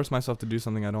cannot force myself to do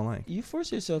something I don't like. You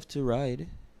force yourself to ride.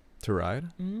 To ride?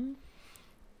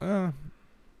 Mm-hmm.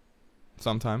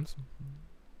 Sometimes.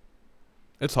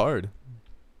 It's hard.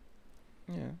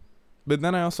 Yeah. But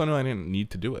then I also know I didn't need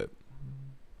to do it.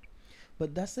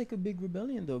 But that's like a big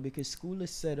rebellion, though, because school is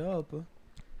set up.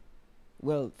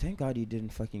 Well, thank God you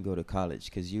didn't fucking go to college,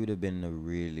 because you would have been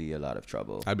in a lot of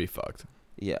trouble. I'd be fucked.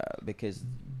 Yeah, because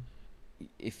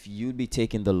if you'd be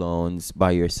taking the loans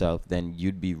by yourself, then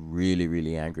you'd be really,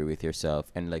 really angry with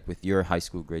yourself. And, like, with your high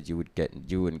school grades, you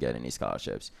wouldn't get any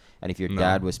scholarships. And if your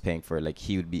dad was paying for it, like,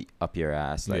 he would be up your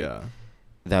ass. Like, yeah.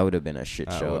 That would have been a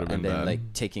shit show. And then, bad.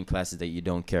 like, taking classes that you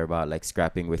don't care about, like,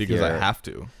 scrapping with because I have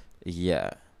to.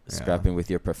 Yeah. Scrapping with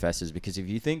your professors, because if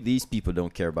you think these people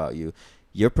don't care about you,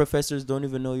 your professors don't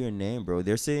even know your name, bro.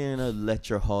 They're sitting in a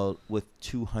lecture hall with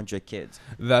 200 kids.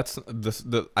 That's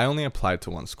I only applied to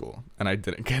one school and I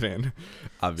didn't get in,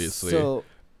 obviously. So,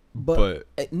 but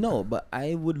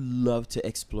I would love to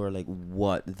explore, like,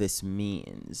 what this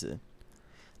means.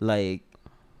 Like,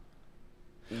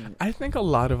 I think a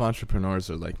lot of entrepreneurs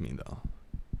are like me, though.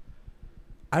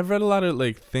 I've read a lot of,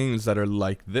 like, things that are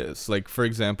like this. Like, for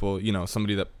example,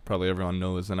 somebody that probably everyone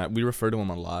knows, and we refer to him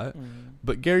a lot,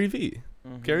 but Gary Vee.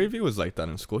 Mm-hmm. Gary Vee was like that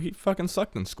in school. He fucking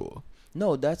sucked in school.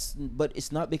 No, but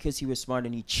it's not because he was smart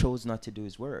and he chose not to do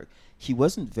his work. He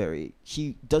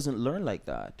doesn't learn like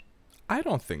that. I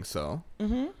don't think so.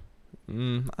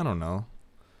 Mm-hmm. I don't know.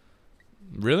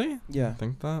 Really? Yeah. You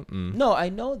think that? No, I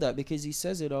know that because he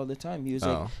says it all the time. He was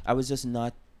like, I was just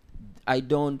not... I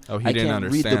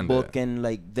can't read the book and,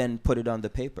 like, then put it on the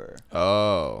paper.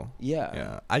 Oh. Yeah.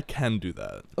 Yeah. I can do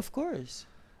that. Of course.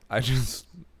 I'm just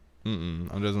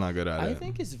not good at it. I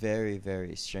think it's very,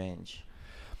 very strange.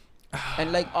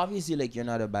 And, like, obviously, like, you're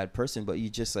not a bad person, but you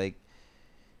just, like...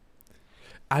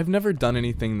 I've never done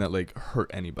anything that, like, hurt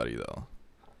anybody, though.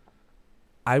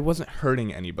 I wasn't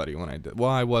hurting anybody when I did.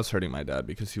 Well, I was hurting my dad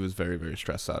because he was very, very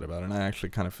stressed out about it. And I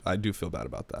actually I do feel bad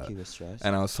about that. He was stressed?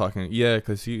 And I was talking,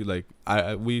 because he, like,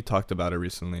 we talked about it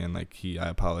recently, and, like, I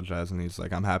apologized, and he's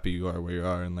like, I'm happy you are where you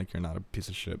are, and, like, you're not a piece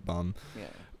of shit bum. Yeah.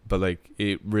 But, like,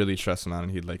 it really stressed him out,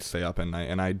 and he'd, like, stay up at night.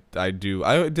 And I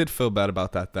did feel bad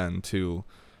about that then, too.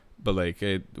 But, like,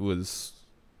 it was,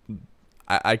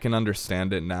 I can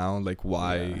understand it now, like,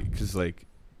 why, because, like,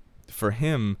 for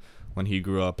him, when he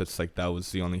grew up, it's like that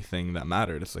was the only thing that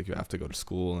mattered. It's like you have to go to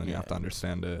school and you have to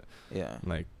understand it. Yeah.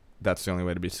 Like, that's the only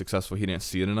way to be successful. He didn't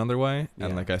see it another way. Yeah.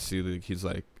 And, like, I see, like, he's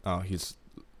like, oh, he's,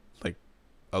 like,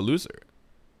 a loser.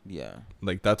 Yeah.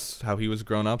 Like, that's how he was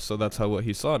grown up, so that's what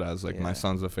he saw it as. Like, my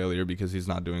son's a failure because he's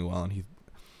not doing well,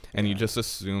 and he just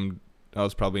assumed I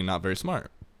was probably not very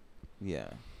smart. Yeah.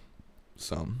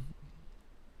 So.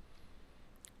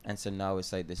 And so now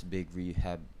it's like this big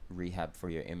rehab for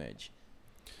your image.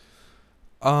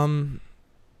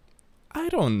 I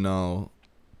don't know.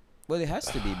 Well, it has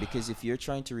to be, because if you're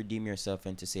trying to redeem yourself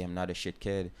and to say I'm not a shit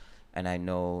kid, and I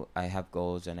know I have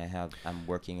goals and I'm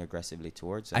working aggressively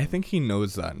towards them. I think he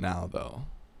knows that now, though.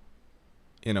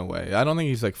 In a way, I don't think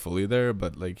he's, like, fully there,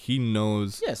 but, like, he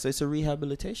knows. Yeah, so it's a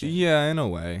rehabilitation. Yeah, in a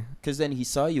way. Because then he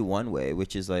saw you one way,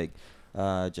 which is like,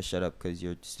 just shut up because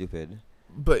you're stupid.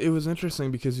 But it was interesting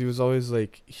because he was always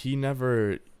like, he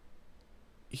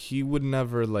would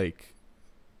never, like,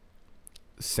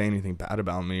 say anything bad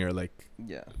about me or, like,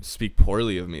 speak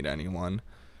poorly of me to anyone.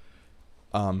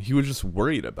 He was just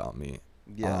worried about me.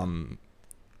 Yeah.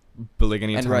 But, like,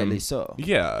 anytime, and rightly so.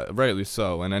 Yeah, rightly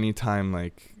so. And anytime,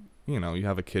 like, you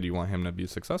have a kid, you want him to be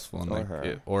successful, and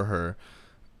or her,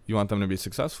 you want them to be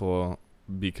successful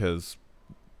because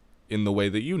in the way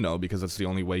that because it's the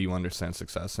only way you understand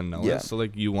success and know it. So,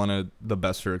 like, you want the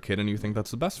best for your kid, and you think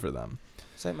that's the best for them.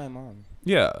 It's like my mom.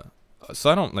 Yeah.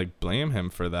 So I don't, like, blame him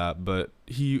for that, but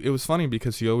it was funny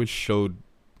because he always showed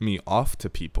me off to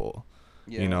people.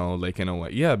 Yeah. Like, in a way.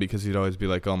 Yeah, because he'd always be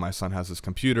like, oh, my son has this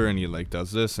computer and he, like,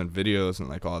 does this and videos and,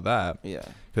 like, all that. Yeah.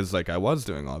 Because, like, I was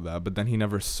doing all that, but then he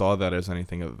never saw that as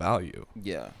anything of value.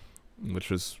 Yeah. Which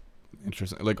was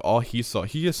interesting. Like, all he saw,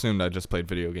 he assumed I just played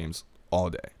video games all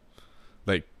day.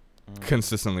 like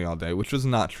consistently all day, which was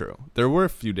not true. There were a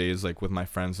few days like with my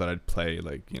friends that I'd play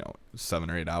like 7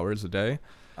 or 8 hours a day.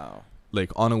 Oh.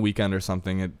 Like on a weekend or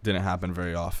something. It didn't happen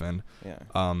very often.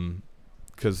 Yeah.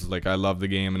 Because like I loved the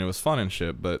game and it was fun and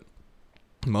shit, but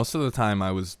most of the time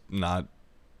I was not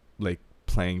like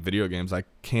playing video games. I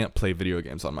can't play video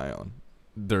games on my own.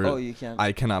 You can't?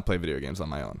 I cannot play video games on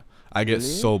my own. I get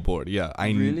so bored. Yeah,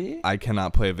 I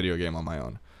cannot play a video game on my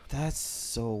own. That's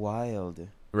so wild.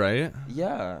 Right?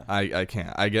 Yeah. I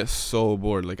can't. I get so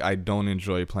bored. Like, I don't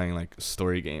enjoy playing, like,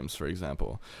 story games, for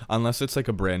example. Unless it's, like,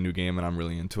 a brand new game and I'm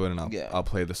really into it and I'll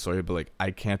play the story. But, like,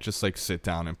 I can't just, like, sit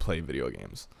down and play video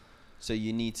games. So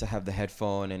you need to have the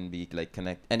headphone and be, like,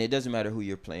 connect. And it doesn't matter who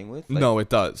you're playing with? Like, no, it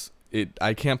does.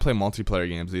 I can't play multiplayer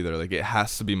games either. Like, it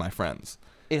has to be my friends.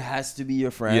 It has to be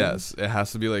your friends? Yes. It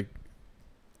has to be, like,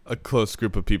 a close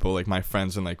group of people, like my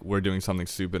friends, and like we're doing something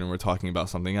stupid and we're talking about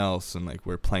something else and like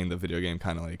we're playing the video game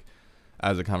kind of like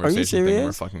as a conversation thing and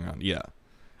we're fucking around. Yeah,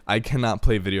 I cannot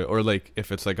play video, or like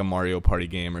if it's like a Mario Party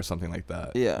game or something like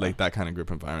that. Yeah, like that kind of group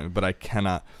environment. But I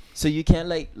cannot. So you can't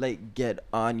like get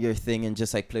on your thing and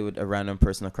just like play with a random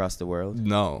person across the world?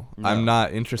 No, I'm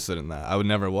not interested in that. I would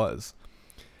never was.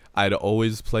 I'd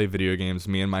always play video games,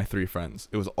 me and my 3 friends.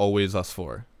 It was always us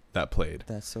 4 that played.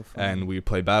 That's so fun. And we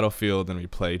play Battlefield and we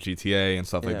play GTA and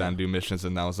stuff like that and do missions,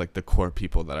 and that was like the core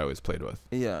people that I always played with.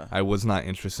 Yeah. I was not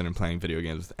interested in playing video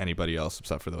games with anybody else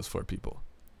except for those 4 people.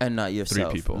 And not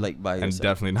yourself. 3 people. Like by yourself. And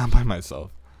definitely not by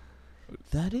myself.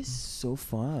 That is so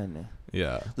fun.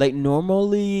 Yeah. Like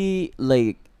normally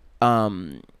like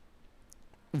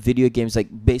video games, like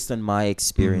based on my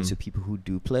experience with people who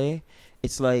do play,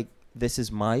 it's like this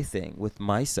is my thing with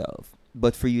myself.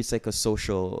 But for you it's like a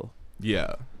social.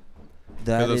 Yeah.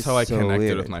 That's how I connected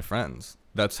weird. with my friends.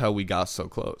 That's how we got so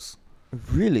close.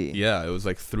 Really? Yeah, it was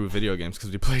like through video games because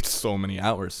we played so many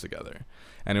hours together.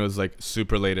 And it was like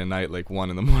super late at night, like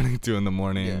 1 a.m, 2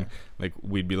 a.m. Yeah. Like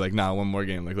we'd be like, nah, one more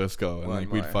game, like let's go. And one like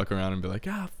more. We'd fuck around and be like,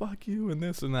 fuck you and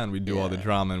this and that. And we'd do all the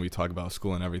drama and we'd talk about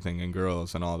school and everything and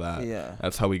girls and all that. Yeah.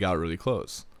 That's how we got really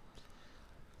close.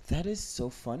 That is so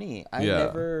funny. I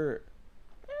never.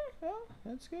 Well,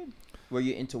 that's good. Were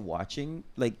you into watching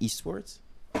like esports?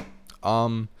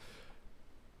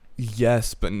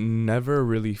 Yes, but never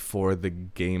really for the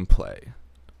gameplay.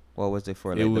 What was it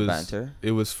for? Like the banter?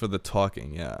 It was for the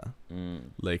talking, yeah.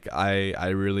 Like I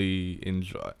really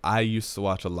enjoy. I used to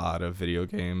watch a lot of video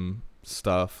game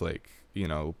stuff, like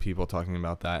people talking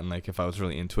about that, and like if I was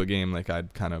really into a game, like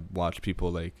I'd kind of watch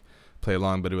people like play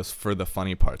along, but it was for the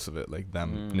funny parts of it, like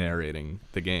them narrating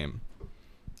the game.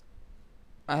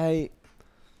 My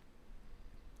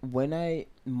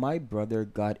brother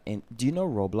got in. Do you know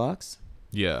Roblox?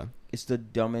 Yeah. It's the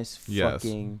dumbest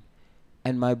fucking.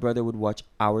 And my brother would watch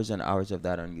hours and hours of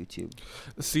that on YouTube.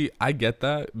 See, I get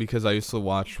that because I used to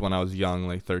watch when I was young,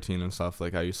 like 13 and stuff.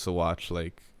 Like I used to watch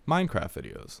like Minecraft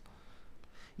videos.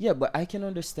 Yeah, but I can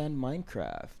understand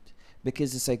Minecraft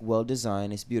because it's like well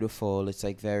designed, it's beautiful, it's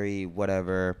like very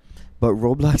whatever. But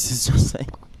Roblox is just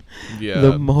like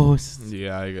the most.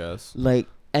 Yeah, I guess. Like.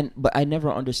 But I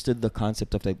never understood the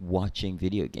concept of like watching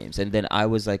video games, and then I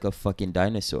was like a fucking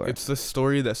dinosaur. It's the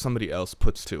story that somebody else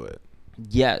puts to it.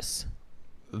 Yes.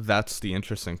 That's the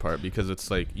interesting part because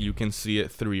it's like you can see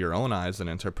it through your own eyes and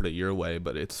interpret it your way,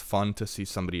 but it's fun to see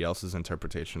somebody else's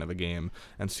interpretation of a game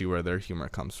and see where their humor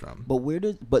comes from.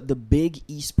 But the big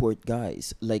esport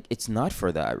guys, like it's not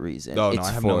for that reason. No,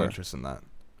 I have no interest in that.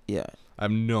 Yeah. I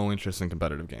have no interest in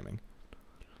competitive gaming.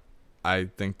 I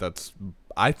think it's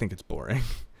boring.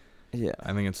 Yeah.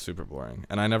 I think it's super boring.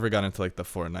 And I never got into like the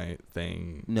Fortnite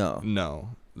thing. No.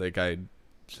 Like it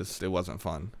wasn't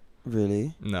fun.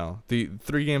 Really? No. The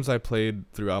 3 games I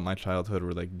played throughout my childhood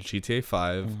were like GTA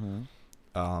 5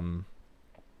 for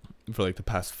like the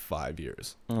past 5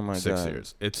 years. Oh my god. 6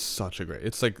 years. It's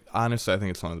it's like honestly I think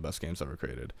it's one of the best games ever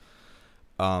created.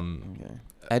 Okay.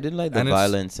 I didn't like the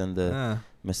violence and the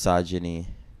misogyny.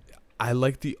 I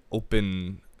like the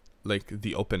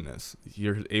openness.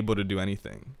 You're able to do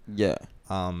anything. Yeah.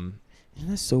 Isn't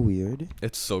that so weird?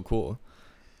 It's so cool.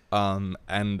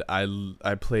 And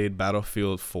I played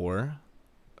Battlefield 4.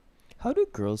 How do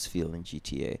girls feel in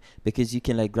GTA? Because you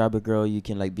can like grab a girl, you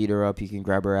can like beat her up, you can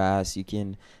grab her ass, you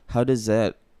can. How does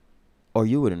that? Or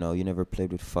you wouldn't know. You never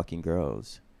played with fucking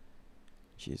girls.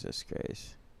 Jesus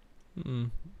Christ.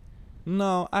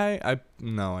 No, I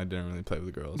didn't really play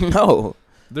with girls. No.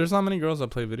 There's not many girls that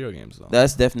play video games though.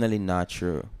 That's definitely not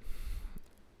true.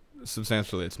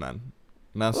 Substantially, it's men.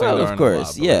 Not saying there of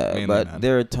course, a lot, but but men.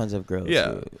 there are tons of girls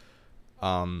who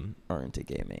are into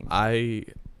gaming. I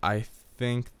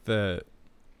think that.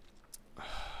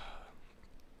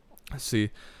 See,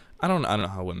 I don't know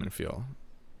how women feel,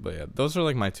 but yeah, those are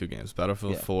like my 2 games: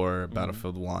 Battlefield 4,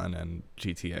 Battlefield 1, and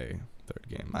GTA 3rd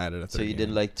game. I added a 3rd. So you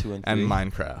didn't like 2 and 3? And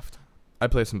Minecraft. I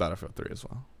played some Battlefield 3 as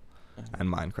well,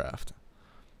 and Minecraft.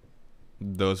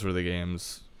 Those were the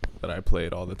games that I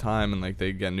played all the time, and like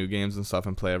they get new games and stuff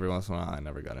and play every once in a while. I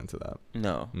never got into that.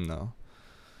 No,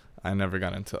 I never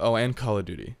got into. Oh, and Call of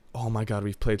Duty. Oh my God,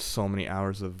 we've played so many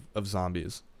hours of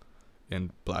zombies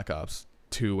in Black Ops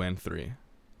 2 and 3.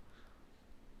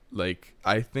 Like,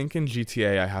 I think in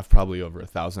GTA I have probably over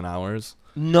 1,000 hours.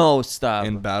 No, stop.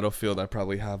 In Battlefield I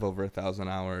probably have over 1,000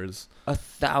 hours.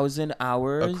 1,000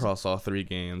 hours across all 3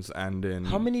 games, and in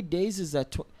how many days is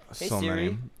that? Hey, so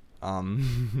Siri.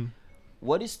 Many.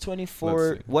 What is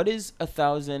 24? What is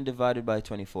 1,000 divided by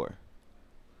 24?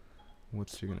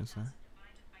 What's she gonna say?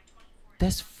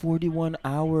 That's 41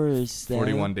 hours.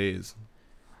 41 days.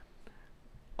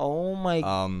 Oh my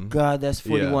God, that's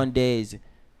 41 days.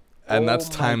 And that's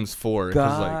times 4.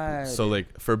 Like, so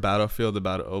like for Battlefield,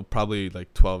 about probably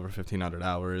like 12 or 1,500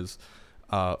 hours.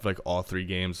 Like all 3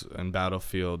 games. And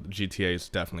Battlefield, GTA is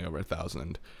definitely over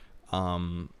 1,000.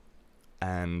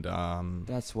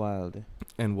 That's wild.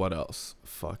 And what else?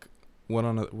 Fuck.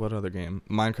 What other game?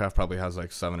 Minecraft probably has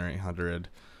like 700 or 800.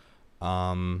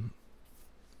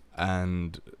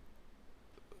 And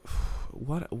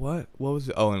what was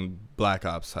it? Oh, and Black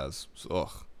Ops has.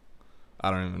 I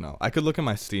don't even know. I could look at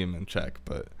my Steam and check,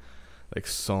 but like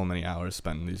so many hours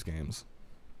spent in these games.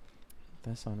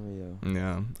 That's unreal.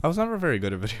 Yeah, I was never very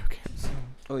good at video games.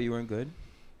 Oh, you weren't good?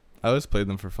 I always played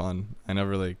them for fun. I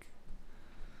never like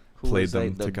played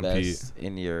them to compete. Best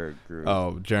in your group?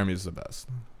 Oh, Jeremy's the best.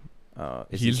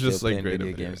 He's just like great at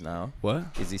video games now. What?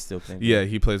 Is he still playing? Yeah,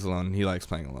 he plays alone. He likes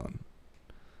playing alone.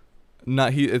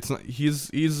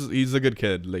 He's a good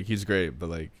kid. Like, he's great, but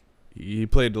like he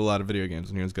played a lot of video games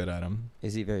and he was good at them.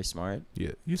 Is he very smart?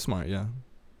 Yeah, he's smart. Yeah.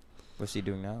 What's he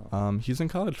doing now? He's in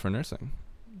college for nursing.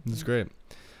 He's great.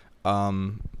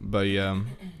 But yeah,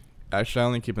 actually I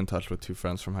only keep in touch with 2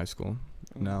 friends from high school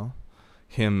now.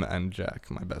 Him and Jack,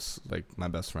 my best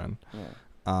friend. Yeah.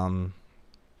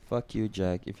 Fuck you,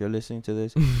 Jack. If you're listening to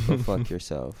this, go fuck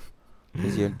yourself.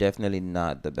 Because you're definitely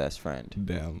not the best friend.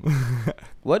 Damn.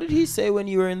 What did he say when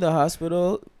you were in the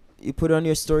hospital? You put on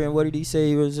your story, and what did he say?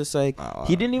 He was just like,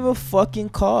 he didn't even fucking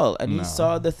call, and he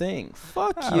saw the thing.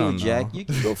 Fuck you, Jack. You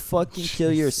can go fucking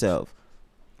kill yourself.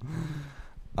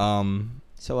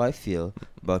 So I feel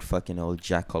about fucking old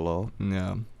Jackalo.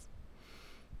 Yeah.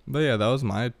 But yeah, that was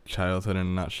my childhood in a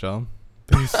nutshell,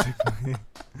 basically.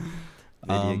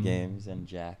 Video games and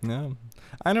Jack. Yeah.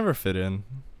 I never fit in.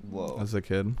 Whoa. As a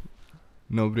kid.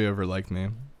 Nobody ever liked me.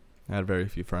 I had very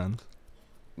few friends.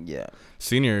 Yeah.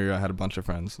 Senior year, I had a bunch of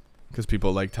friends because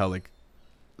people liked how like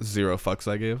 0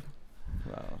 fucks I gave.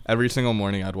 Wow. Every single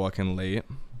morning I'd walk in late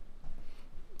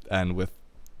and with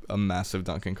a massive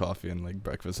Dunkin' coffee and like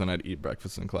breakfast, and I'd eat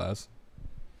breakfast in class.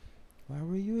 Why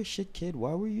were you a shit kid?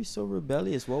 Why were you so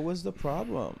rebellious? What was the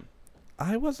problem?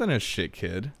 I wasn't a shit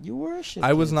kid. You were a shit kid.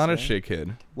 I was not a shit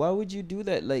kid. Why would you do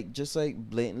that? Like, just like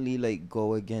blatantly like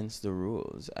go against the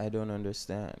rules. I don't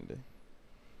understand.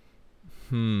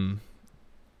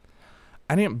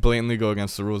 I didn't blatantly go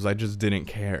against the rules. I just didn't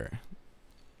care.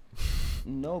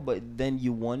 No, but then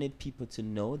you wanted people to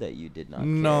know that you did not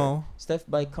care. Steph,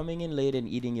 by coming in late and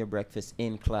eating your breakfast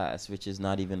in class, which is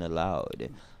not even allowed,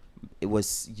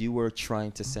 you were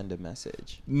trying to send a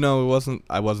message. No, it wasn't.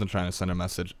 I wasn't trying to send a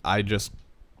message. I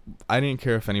didn't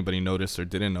care if anybody noticed or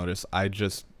didn't notice. I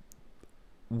just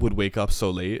would wake up so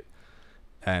late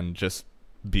and just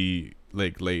be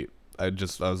like late. I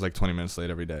was like 20 minutes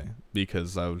late every day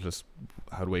because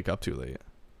I'd wake up too late.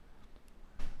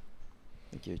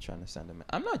 Like you're trying to send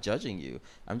a I'm not judging you.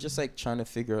 I'm just like trying to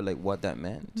figure out like what that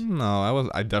meant. No,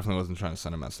 I definitely wasn't trying to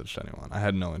send a message to anyone. I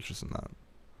had no interest in that.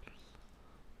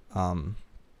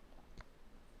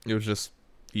 It was just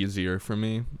easier for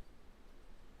me.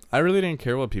 I really didn't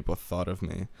care what people thought of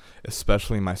me,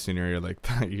 especially my senior year. Like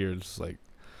that year, it's like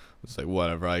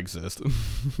whatever, I exist.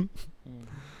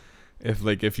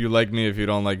 If you like me, if you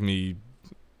don't like me,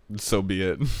 so be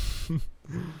it.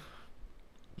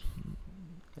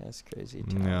 That's crazy.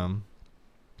 Tom. Yeah.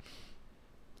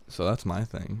 So that's my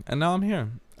thing, and now I'm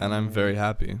here, and I'm very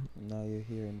happy. Now you're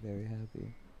here and very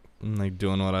happy. I'm like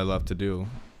doing what I love to do.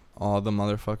 All the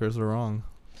motherfuckers are wrong.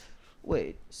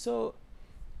 Wait, so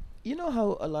you know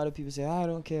how a lot of people say, I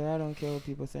don't care what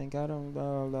people think, I don't blah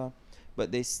blah blah,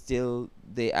 but they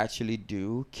actually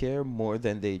do care more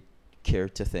than they care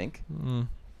to think.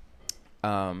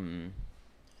 How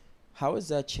has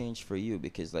that changed for you?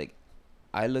 Because like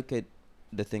I look at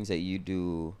the things that you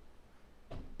do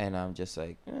And I'm just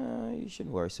like, you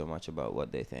shouldn't worry so much about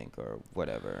what they think or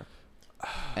whatever.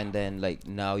 And then like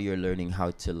now you're learning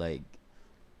how to like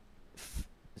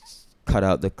cut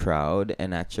out the crowd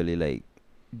and actually like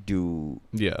do,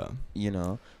 you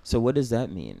know. So what does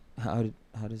that mean? How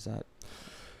does that?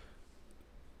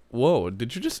 Whoa,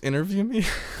 did you just interview me?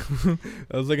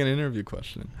 That was like an interview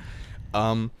question.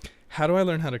 How do I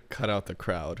learn how to cut out the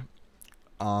crowd?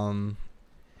 I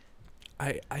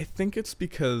think it's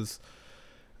because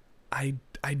I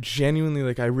genuinely,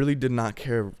 like, I really did not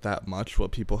care that much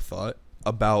what people thought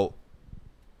about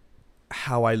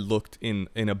how I looked in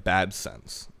a bad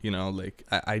sense. You know, like,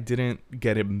 I didn't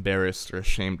get embarrassed or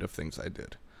ashamed of things I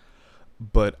did.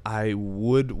 But I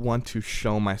would want to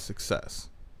show my success.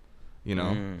 You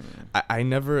know, I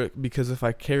never, because if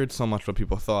I cared so much what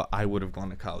people thought, I would have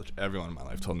gone to college. Everyone in my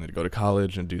life told me to go to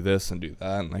college and do this and do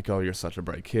that. And like, oh, you're such a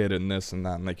bright kid and this and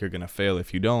that. And like, you're going to fail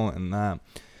if you don't and that.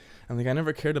 And like, I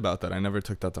never cared about that. I never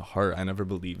took that to heart. I never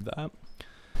believed that.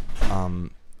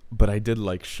 But I did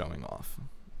like showing off.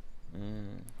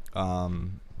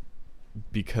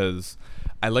 Because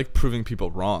I like proving people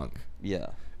wrong. Yeah.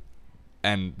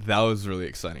 And that was really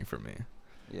exciting for me.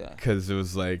 Yeah. Because it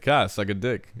was like, suck a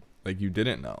dick. Like, you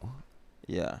didn't know.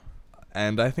 Yeah.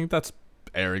 And I think that's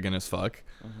arrogant as fuck.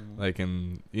 Like,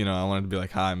 and, you know, I wanted to be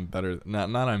like, I'm better.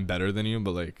 Not I'm better than you,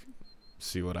 but, like,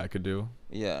 see what I could do.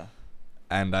 Yeah.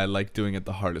 And I like doing it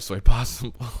the hardest way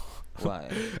possible.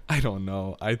 Why? I don't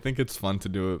know. I think it's fun to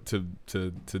do it,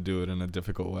 to do it in a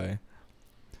difficult way.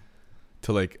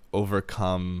 To, like,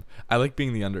 overcome. I like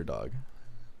being the underdog.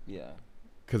 Yeah.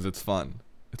 Because it's fun.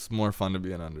 It's more fun to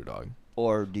be an underdog.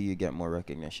 Or do you get more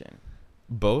recognition?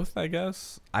 Both, I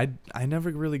guess. I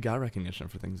never really got recognition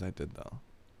for things I did, though.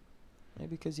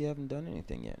 Maybe because you haven't done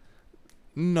anything yet.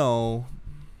 No.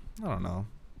 I don't know.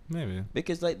 Maybe.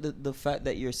 Because, like, the fact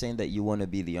that you're saying that you want to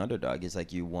be the underdog is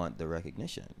like you want the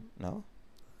recognition, no?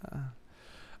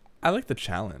 I like the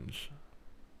challenge.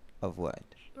 Of what?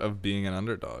 Of being an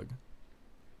underdog.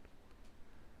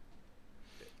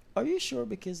 Are you sure?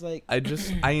 Because, like...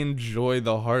 I enjoy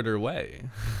the harder way.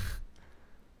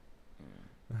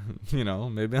 You know,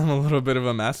 maybe I'm a little bit of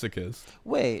a masochist.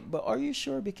 Wait, but are you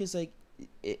sure? Because, like,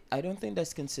 I don't think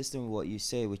that's consistent with what you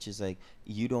say, which is, like,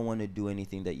 you don't want to do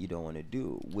anything that you don't want to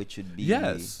do, which would be...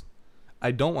 Yes.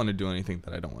 I don't want to do anything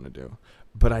that I don't want to do.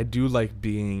 But I do like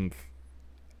being,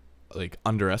 like,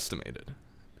 underestimated.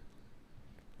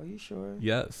 Are you sure?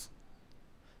 Yes.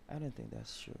 I don't think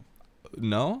that's true.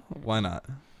 No? Why not?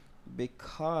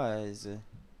 Because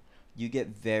you get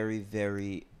very,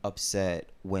 very upset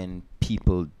when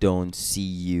people don't see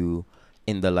you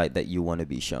in the light that you want to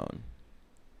be shown.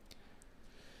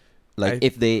 Like,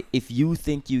 if you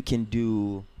think you can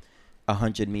do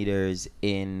 100 meters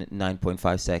in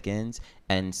 9.5 seconds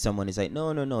and someone is like,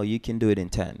 no, you can do it in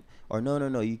 10. Or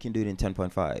no, you can do it in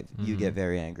 10.5. You get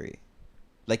very angry.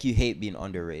 Like, you hate being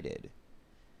underrated.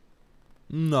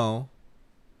 No.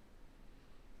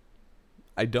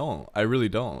 I don't. I really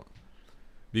don't.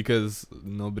 Because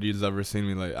nobody's ever seen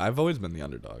me like... I've always been the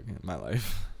underdog in my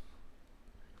life.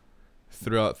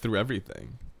 Through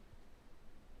everything.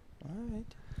 All right.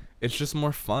 It's just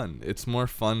more fun. It's more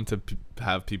fun to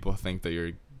have people think that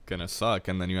you're gonna suck,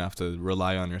 and then you have to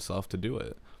rely on yourself to do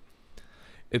it.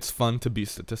 It's fun to beat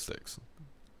statistics.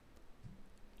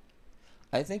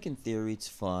 I think in theory it's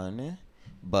fun,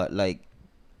 but like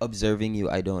observing you,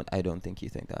 I don't think you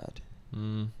think that.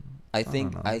 I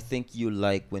think you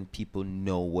like when people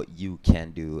know what you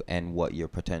can do and what your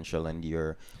potential and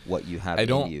what you have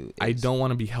in you is. I don't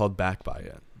want to be held back by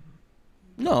it.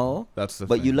 No, that's the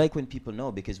but thing. You like when people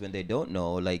know, because when they don't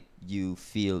know, like, you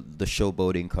feel the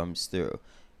showboating comes through.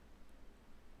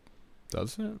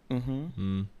 Does it?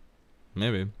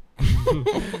 Maybe.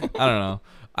 I don't know.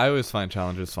 I always find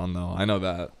challenges fun, though. I know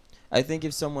that. I think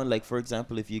if someone, like, for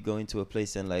example, if you go into a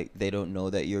place and like they don't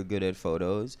know that you're good at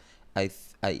photos,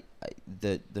 the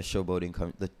showboating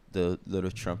comes, the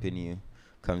little Trump in you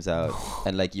comes out,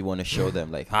 and like you want to show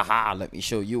them, like, haha, let me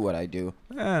show you what I do.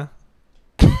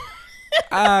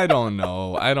 I don't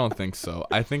know. I don't think so.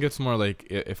 I think it's more like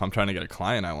if I'm trying to get a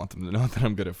client, I want them to know that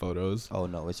I'm good at photos. Oh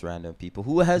no, it's random people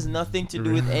who has nothing to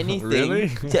do with anything.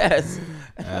 Really? Yes.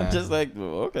 I'm just like,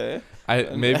 okay. I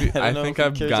think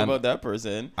I've gotten about that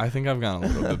person. I think I've gotten a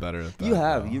little bit better at that. You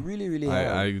have. Though. You really, really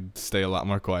have. I stay a lot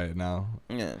more quiet now.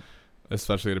 Yeah.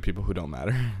 Especially to people who don't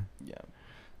matter. Yeah.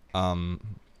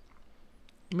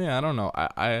 Yeah, I don't know.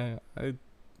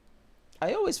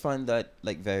 I always find that,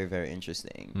 like, very, very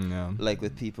interesting. Yeah. Like,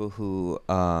 with people who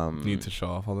need to show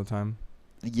off all the time.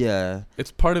 Yeah.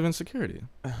 It's part of insecurity.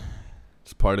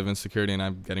 It's part of insecurity, and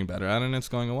I'm getting better at it, and it's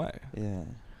going away. Yeah.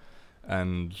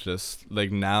 And just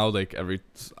like now, like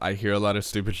I hear a lot of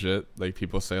stupid shit. Like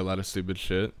people say a lot of stupid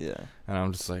shit. Yeah. And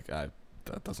I'm just like, that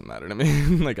doesn't matter to me.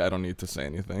 Like I don't need to say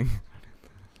anything.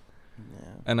 Yeah.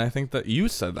 And I think that you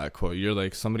said that quote. You're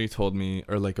like, somebody told me,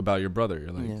 or like about your brother.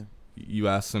 You're like, you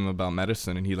asked him about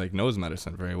medicine, and he like knows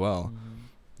medicine very well. Mm-hmm.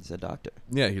 He's a doctor.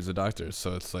 Yeah, he's a doctor.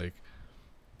 So it's like,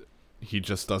 he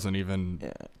just doesn't even.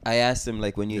 Yeah. I asked him,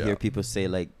 like, when you hear people say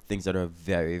like things that are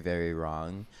very, very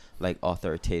wrong, like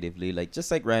authoritatively, like just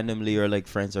like randomly, or like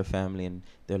friends or family, and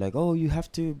they're like, oh, you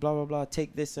have to blah blah blah,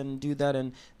 take this and do that,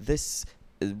 and this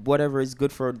whatever is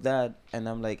good for that. And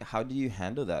I'm like, how do you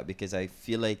handle that? Because I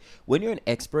feel like when you're an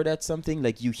expert at something,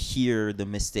 like you hear the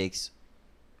mistakes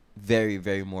very,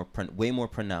 very way more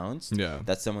pronounced. Yeah.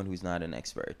 That's someone who's not an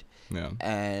expert. Yeah.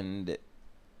 And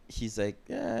he's like,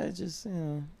 yeah, just, you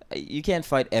know, you can't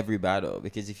fight every battle,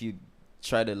 because if you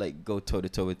try to like go toe to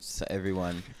toe with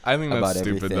everyone, I think that's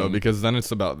stupid though, because then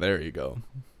it's about their ego.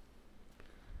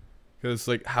 Because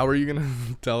like, how are you gonna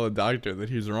tell a doctor that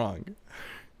he's wrong?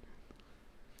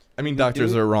 I mean,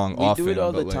 doctors are wrong often. We do it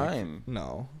all the like, time.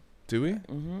 No, do we?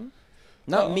 Mm-hmm.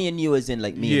 Not me and you, as in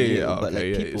like me and you, but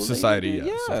like people. Society,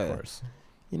 like, yes, of course.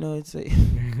 You know, it's like,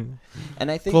 and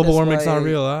I think global warming's not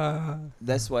real.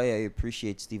 That's why I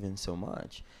appreciate Steven so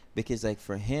much, because like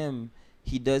for him,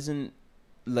 he doesn't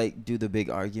like do the big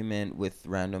argument with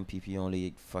random people. He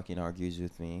only fucking argues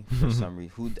with me for some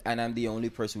reason. And I'm the only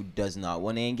person who does not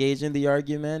want to engage in the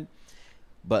argument.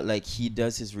 But like he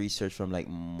does his research from like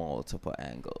multiple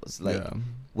angles. Like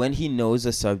when he knows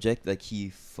a subject, like he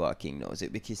fucking knows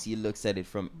it, because he looks at it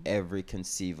from every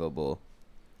conceivable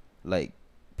like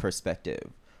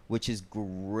perspective, which is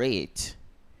great.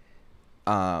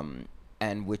 And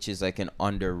which is like an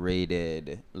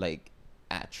underrated like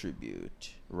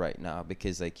attribute right now,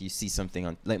 because like you see something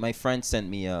on, like my friend sent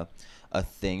me a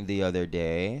thing the other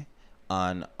day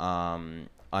on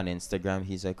Instagram.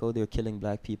 He's like, oh, they're killing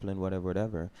black people and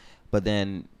whatever, but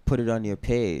then put it on your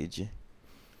page,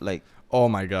 like, oh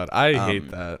my god, I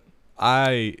hate that.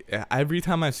 Every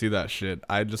time I see that shit,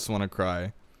 I just want to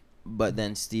cry. But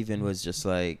then Steven was just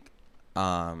like,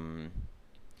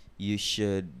 you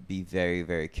should be very,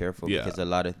 very careful, because a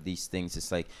lot of these things,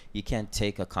 it's like you can't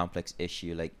take a complex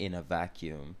issue like in a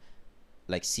vacuum,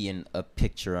 like seeing a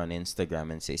picture on Instagram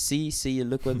and say, see,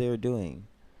 look what they're doing.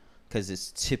 Because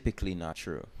it's typically not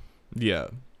true. Yeah.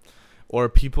 Or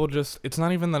people just, it's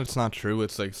not even that it's not true.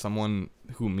 It's like someone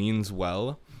who means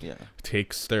well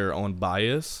takes their own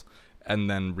bias and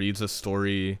then reads a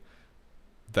story,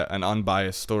 an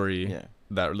unbiased story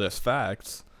that lists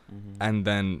facts, and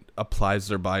then applies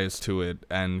their bias to it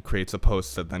and creates a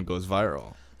post that then goes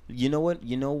viral. You know what?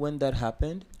 You know when that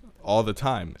happened? All the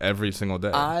time. Every single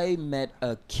day. I met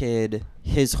a kid,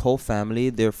 his whole family,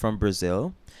 they're from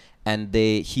Brazil. And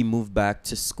he moved back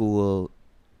to school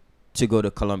to go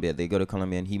to Colombia. They go to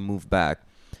Colombia, and he moved back.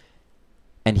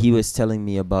 And he was telling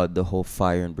me about the whole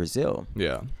fire in Brazil.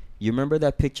 Yeah. You remember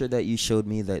that picture that you showed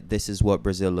me, that this is what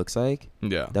Brazil looks like?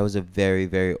 Yeah. That was a very,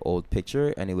 very old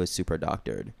picture, and it was super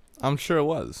doctored. I'm sure it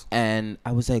was. And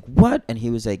I was like, what? And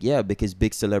he was like, yeah, because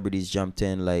big celebrities jumped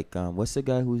in. Like, what's the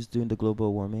guy who's doing the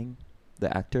global warming?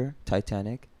 The actor?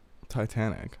 Titanic?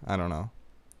 I don't know.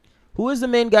 Who is the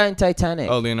main guy in Titanic?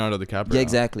 Oh, Leonardo DiCaprio. Yeah,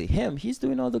 exactly. Him. He's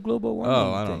doing all the global warming.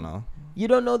 Oh, I don't know. You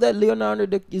don't know that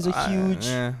Leonardo is a huge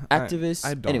activist?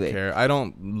 I don't care. I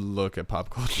don't look at pop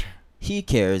culture. He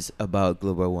cares about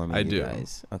global warming, I do.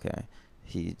 Guys. Okay.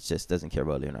 He just doesn't care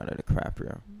about Leonardo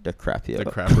DiCaprio.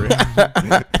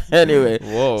 Anyway.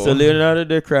 Whoa. So Leonardo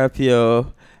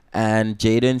DiCaprio and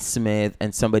Jaden Smith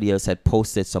and somebody else had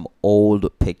posted some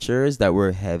old pictures that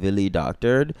were heavily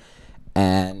doctored.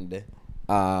 And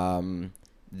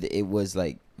it was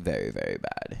like very, very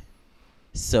bad.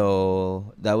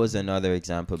 So that was another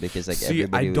example, because like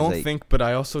everybody was like, but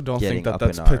I also don't think that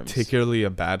that's particularly a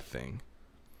bad thing.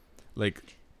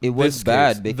 Like, it was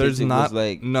bad because it was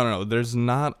like, no, there's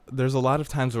a lot of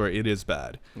times where it is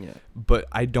bad. Yeah. But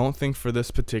I don't think for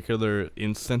this particular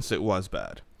instance it was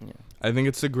bad. Yeah. I think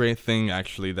it's a great thing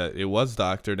actually that it was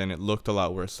doctored and it looked a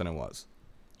lot worse than it was.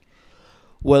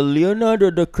 Well,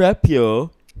 Leonardo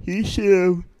DiCaprio, he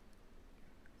should.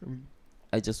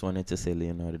 I just wanted to say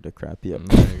Leonardo DiCaprio.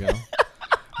 There you go.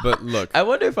 But look, I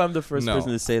wonder if I'm the first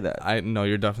person to say that. No,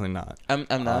 you're definitely not. I'm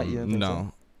not. You don't think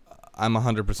so? I'm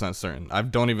 100% certain. I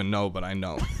don't even know, but I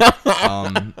know.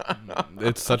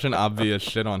 It's such an obvious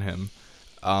shit on him.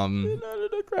 Leonardo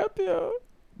DiCaprio.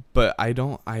 But I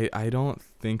don't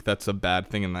think that's a bad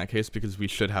thing in that case, because we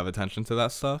should have attention to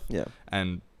that stuff. Yeah.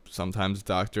 And sometimes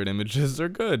doctored images are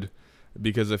good,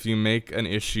 because if you make an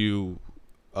issue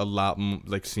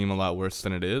seem a lot worse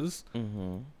than it is,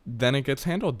 then it gets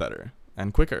handled better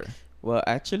and quicker. Well,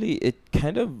 actually, it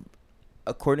kind of,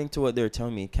 according to what they're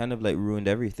telling me, kind of like ruined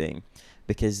everything,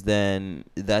 because then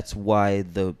that's why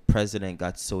the president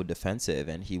got so defensive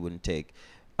and he wouldn't take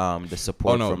the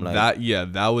support from like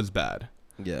that was bad.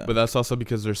 Yeah. But that's also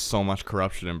because there's so much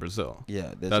corruption in Brazil.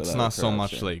 Yeah. That's not so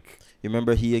much like. You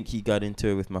remember he got into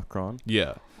it with Macron?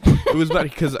 Yeah. It was bad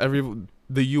because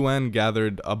the UN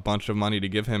gathered a bunch of money to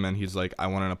give him, and he's like, I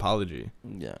want an apology.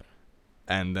 Yeah.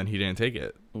 And then he didn't take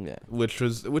it. Yeah. Which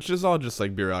is all just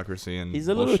like bureaucracy and he's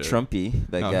a little Trumpy,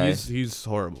 that guy. He's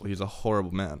horrible. He's a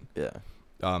horrible man. Yeah.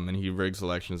 And he rigs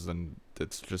elections, and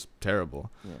it's just terrible.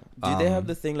 Yeah. Do they have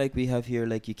the thing like we have here,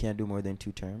 like you can't do more than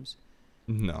 2 terms?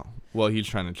 No. Well, he's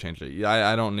trying to change it. Yeah,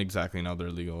 I don't exactly know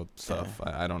their legal stuff.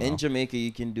 I don't know. In Jamaica,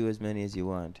 you can do as many as you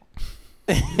want.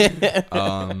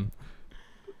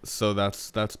 So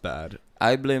that's bad.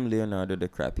 I blame Leonardo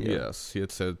DiCaprio. Yes,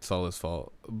 it's all his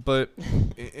fault. But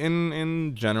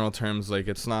in general terms, like,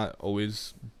 it's not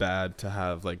always bad to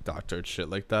have like doctored shit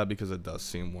like that, because it does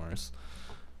seem worse.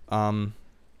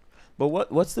 But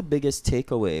what's the biggest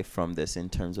takeaway from this in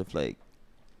terms of like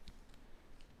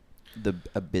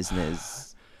a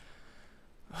business?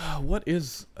 What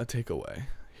is a takeaway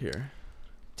here?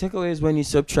 Takeaway is when you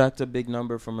subtract a big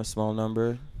number from a small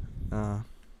number.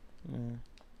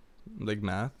 Like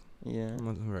math? Yeah. I'm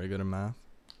not very good at math.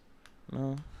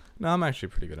 No, I'm actually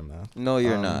pretty good at math. No,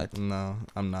 you're not. No,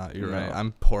 I'm not. You're right.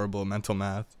 I'm horrible at mental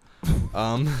math.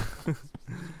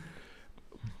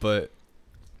 But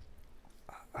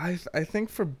I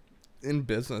think in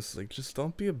business, like, just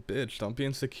don't be a bitch. Don't be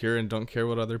insecure and don't care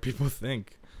what other people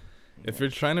think. Yeah. If you're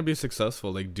trying to be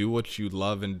successful, like, do what you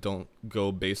love and don't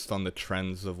go based on the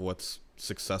trends of what's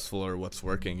successful or what's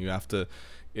working. You have to,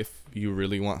 if you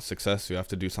really want success, you have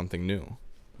to do something new.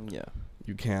 Yeah.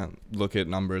 You can't look at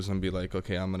numbers and be like,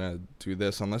 okay, I'm going to do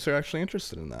this, unless you're actually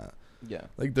interested in that. Yeah.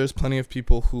 Like, there's plenty of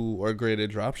people who are great at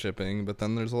drop shipping, but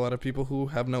then there's a lot of people who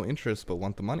have no interest but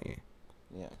want the money.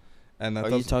 Yeah. And that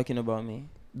Are you talking about me?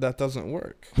 That doesn't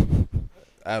work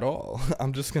at all.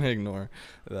 I'm just going to ignore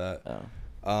that. Oh.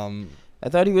 I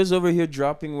thought he was over here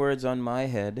dropping words on my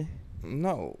head.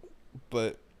 No,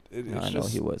 but I know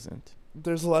he wasn't.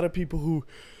 There's a lot of people who,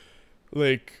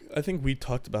 like, I think we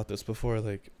talked about this before,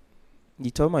 like,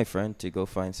 you told my friend to go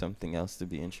find something else to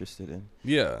be interested in.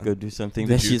 Yeah. Go do something.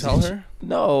 Did you tell her?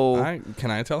 No.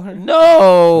 Can I tell her?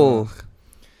 No.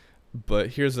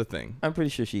 But here's the thing. I'm pretty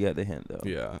sure she got the hint, though.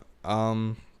 Yeah.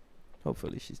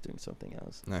 Hopefully she's doing something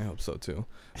else. I hope so, too.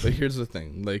 But here's the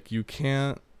thing. Like, you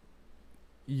can't...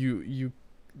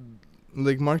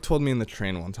 Like, Mark told me in the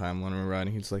train one time when we were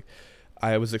riding, he's like...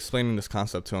 I was explaining this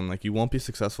concept to him, like, you won't be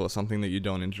successful at something that you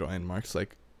don't enjoy. And Mark's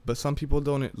like, but some people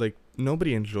don't, like,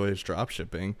 nobody enjoys drop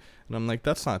shipping. And I'm like,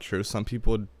 that's not true. Some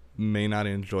people may not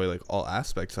enjoy, like, all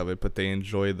aspects of it, but they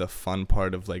enjoy the fun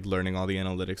part of, like, learning all the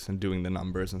analytics and doing the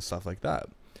numbers and stuff like that.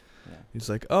 Yeah. He's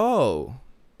like, oh,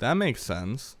 that makes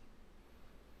sense.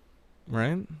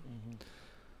 Right? Mm-hmm.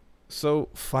 So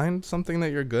find something that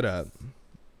you're good at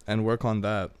and work on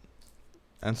that,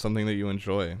 and something that you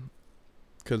enjoy.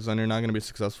 Because then you're not going to be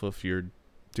successful if you're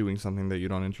doing something that you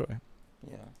don't enjoy.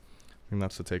 Yeah. I think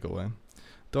that's the takeaway.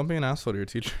 Don't be an asshole to your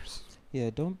teachers.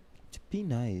 Yeah, don't be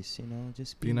nice,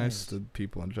 just be nice to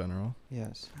people in general.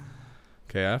 Yes.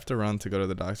 Okay, I have to run to go to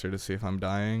the doctor to see if I'm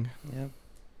dying. Yep.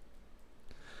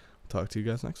 Talk to you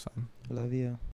guys next time. Love you.